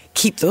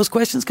 Keep those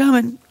questions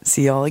coming.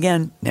 See you all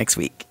again next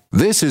week.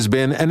 This has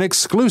been an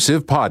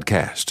exclusive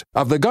podcast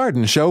of The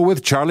Garden Show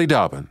with Charlie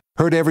Dobbin.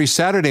 Heard every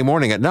Saturday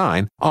morning at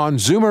 9 on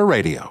Zoomer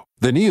Radio,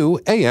 the new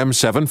AM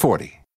 740.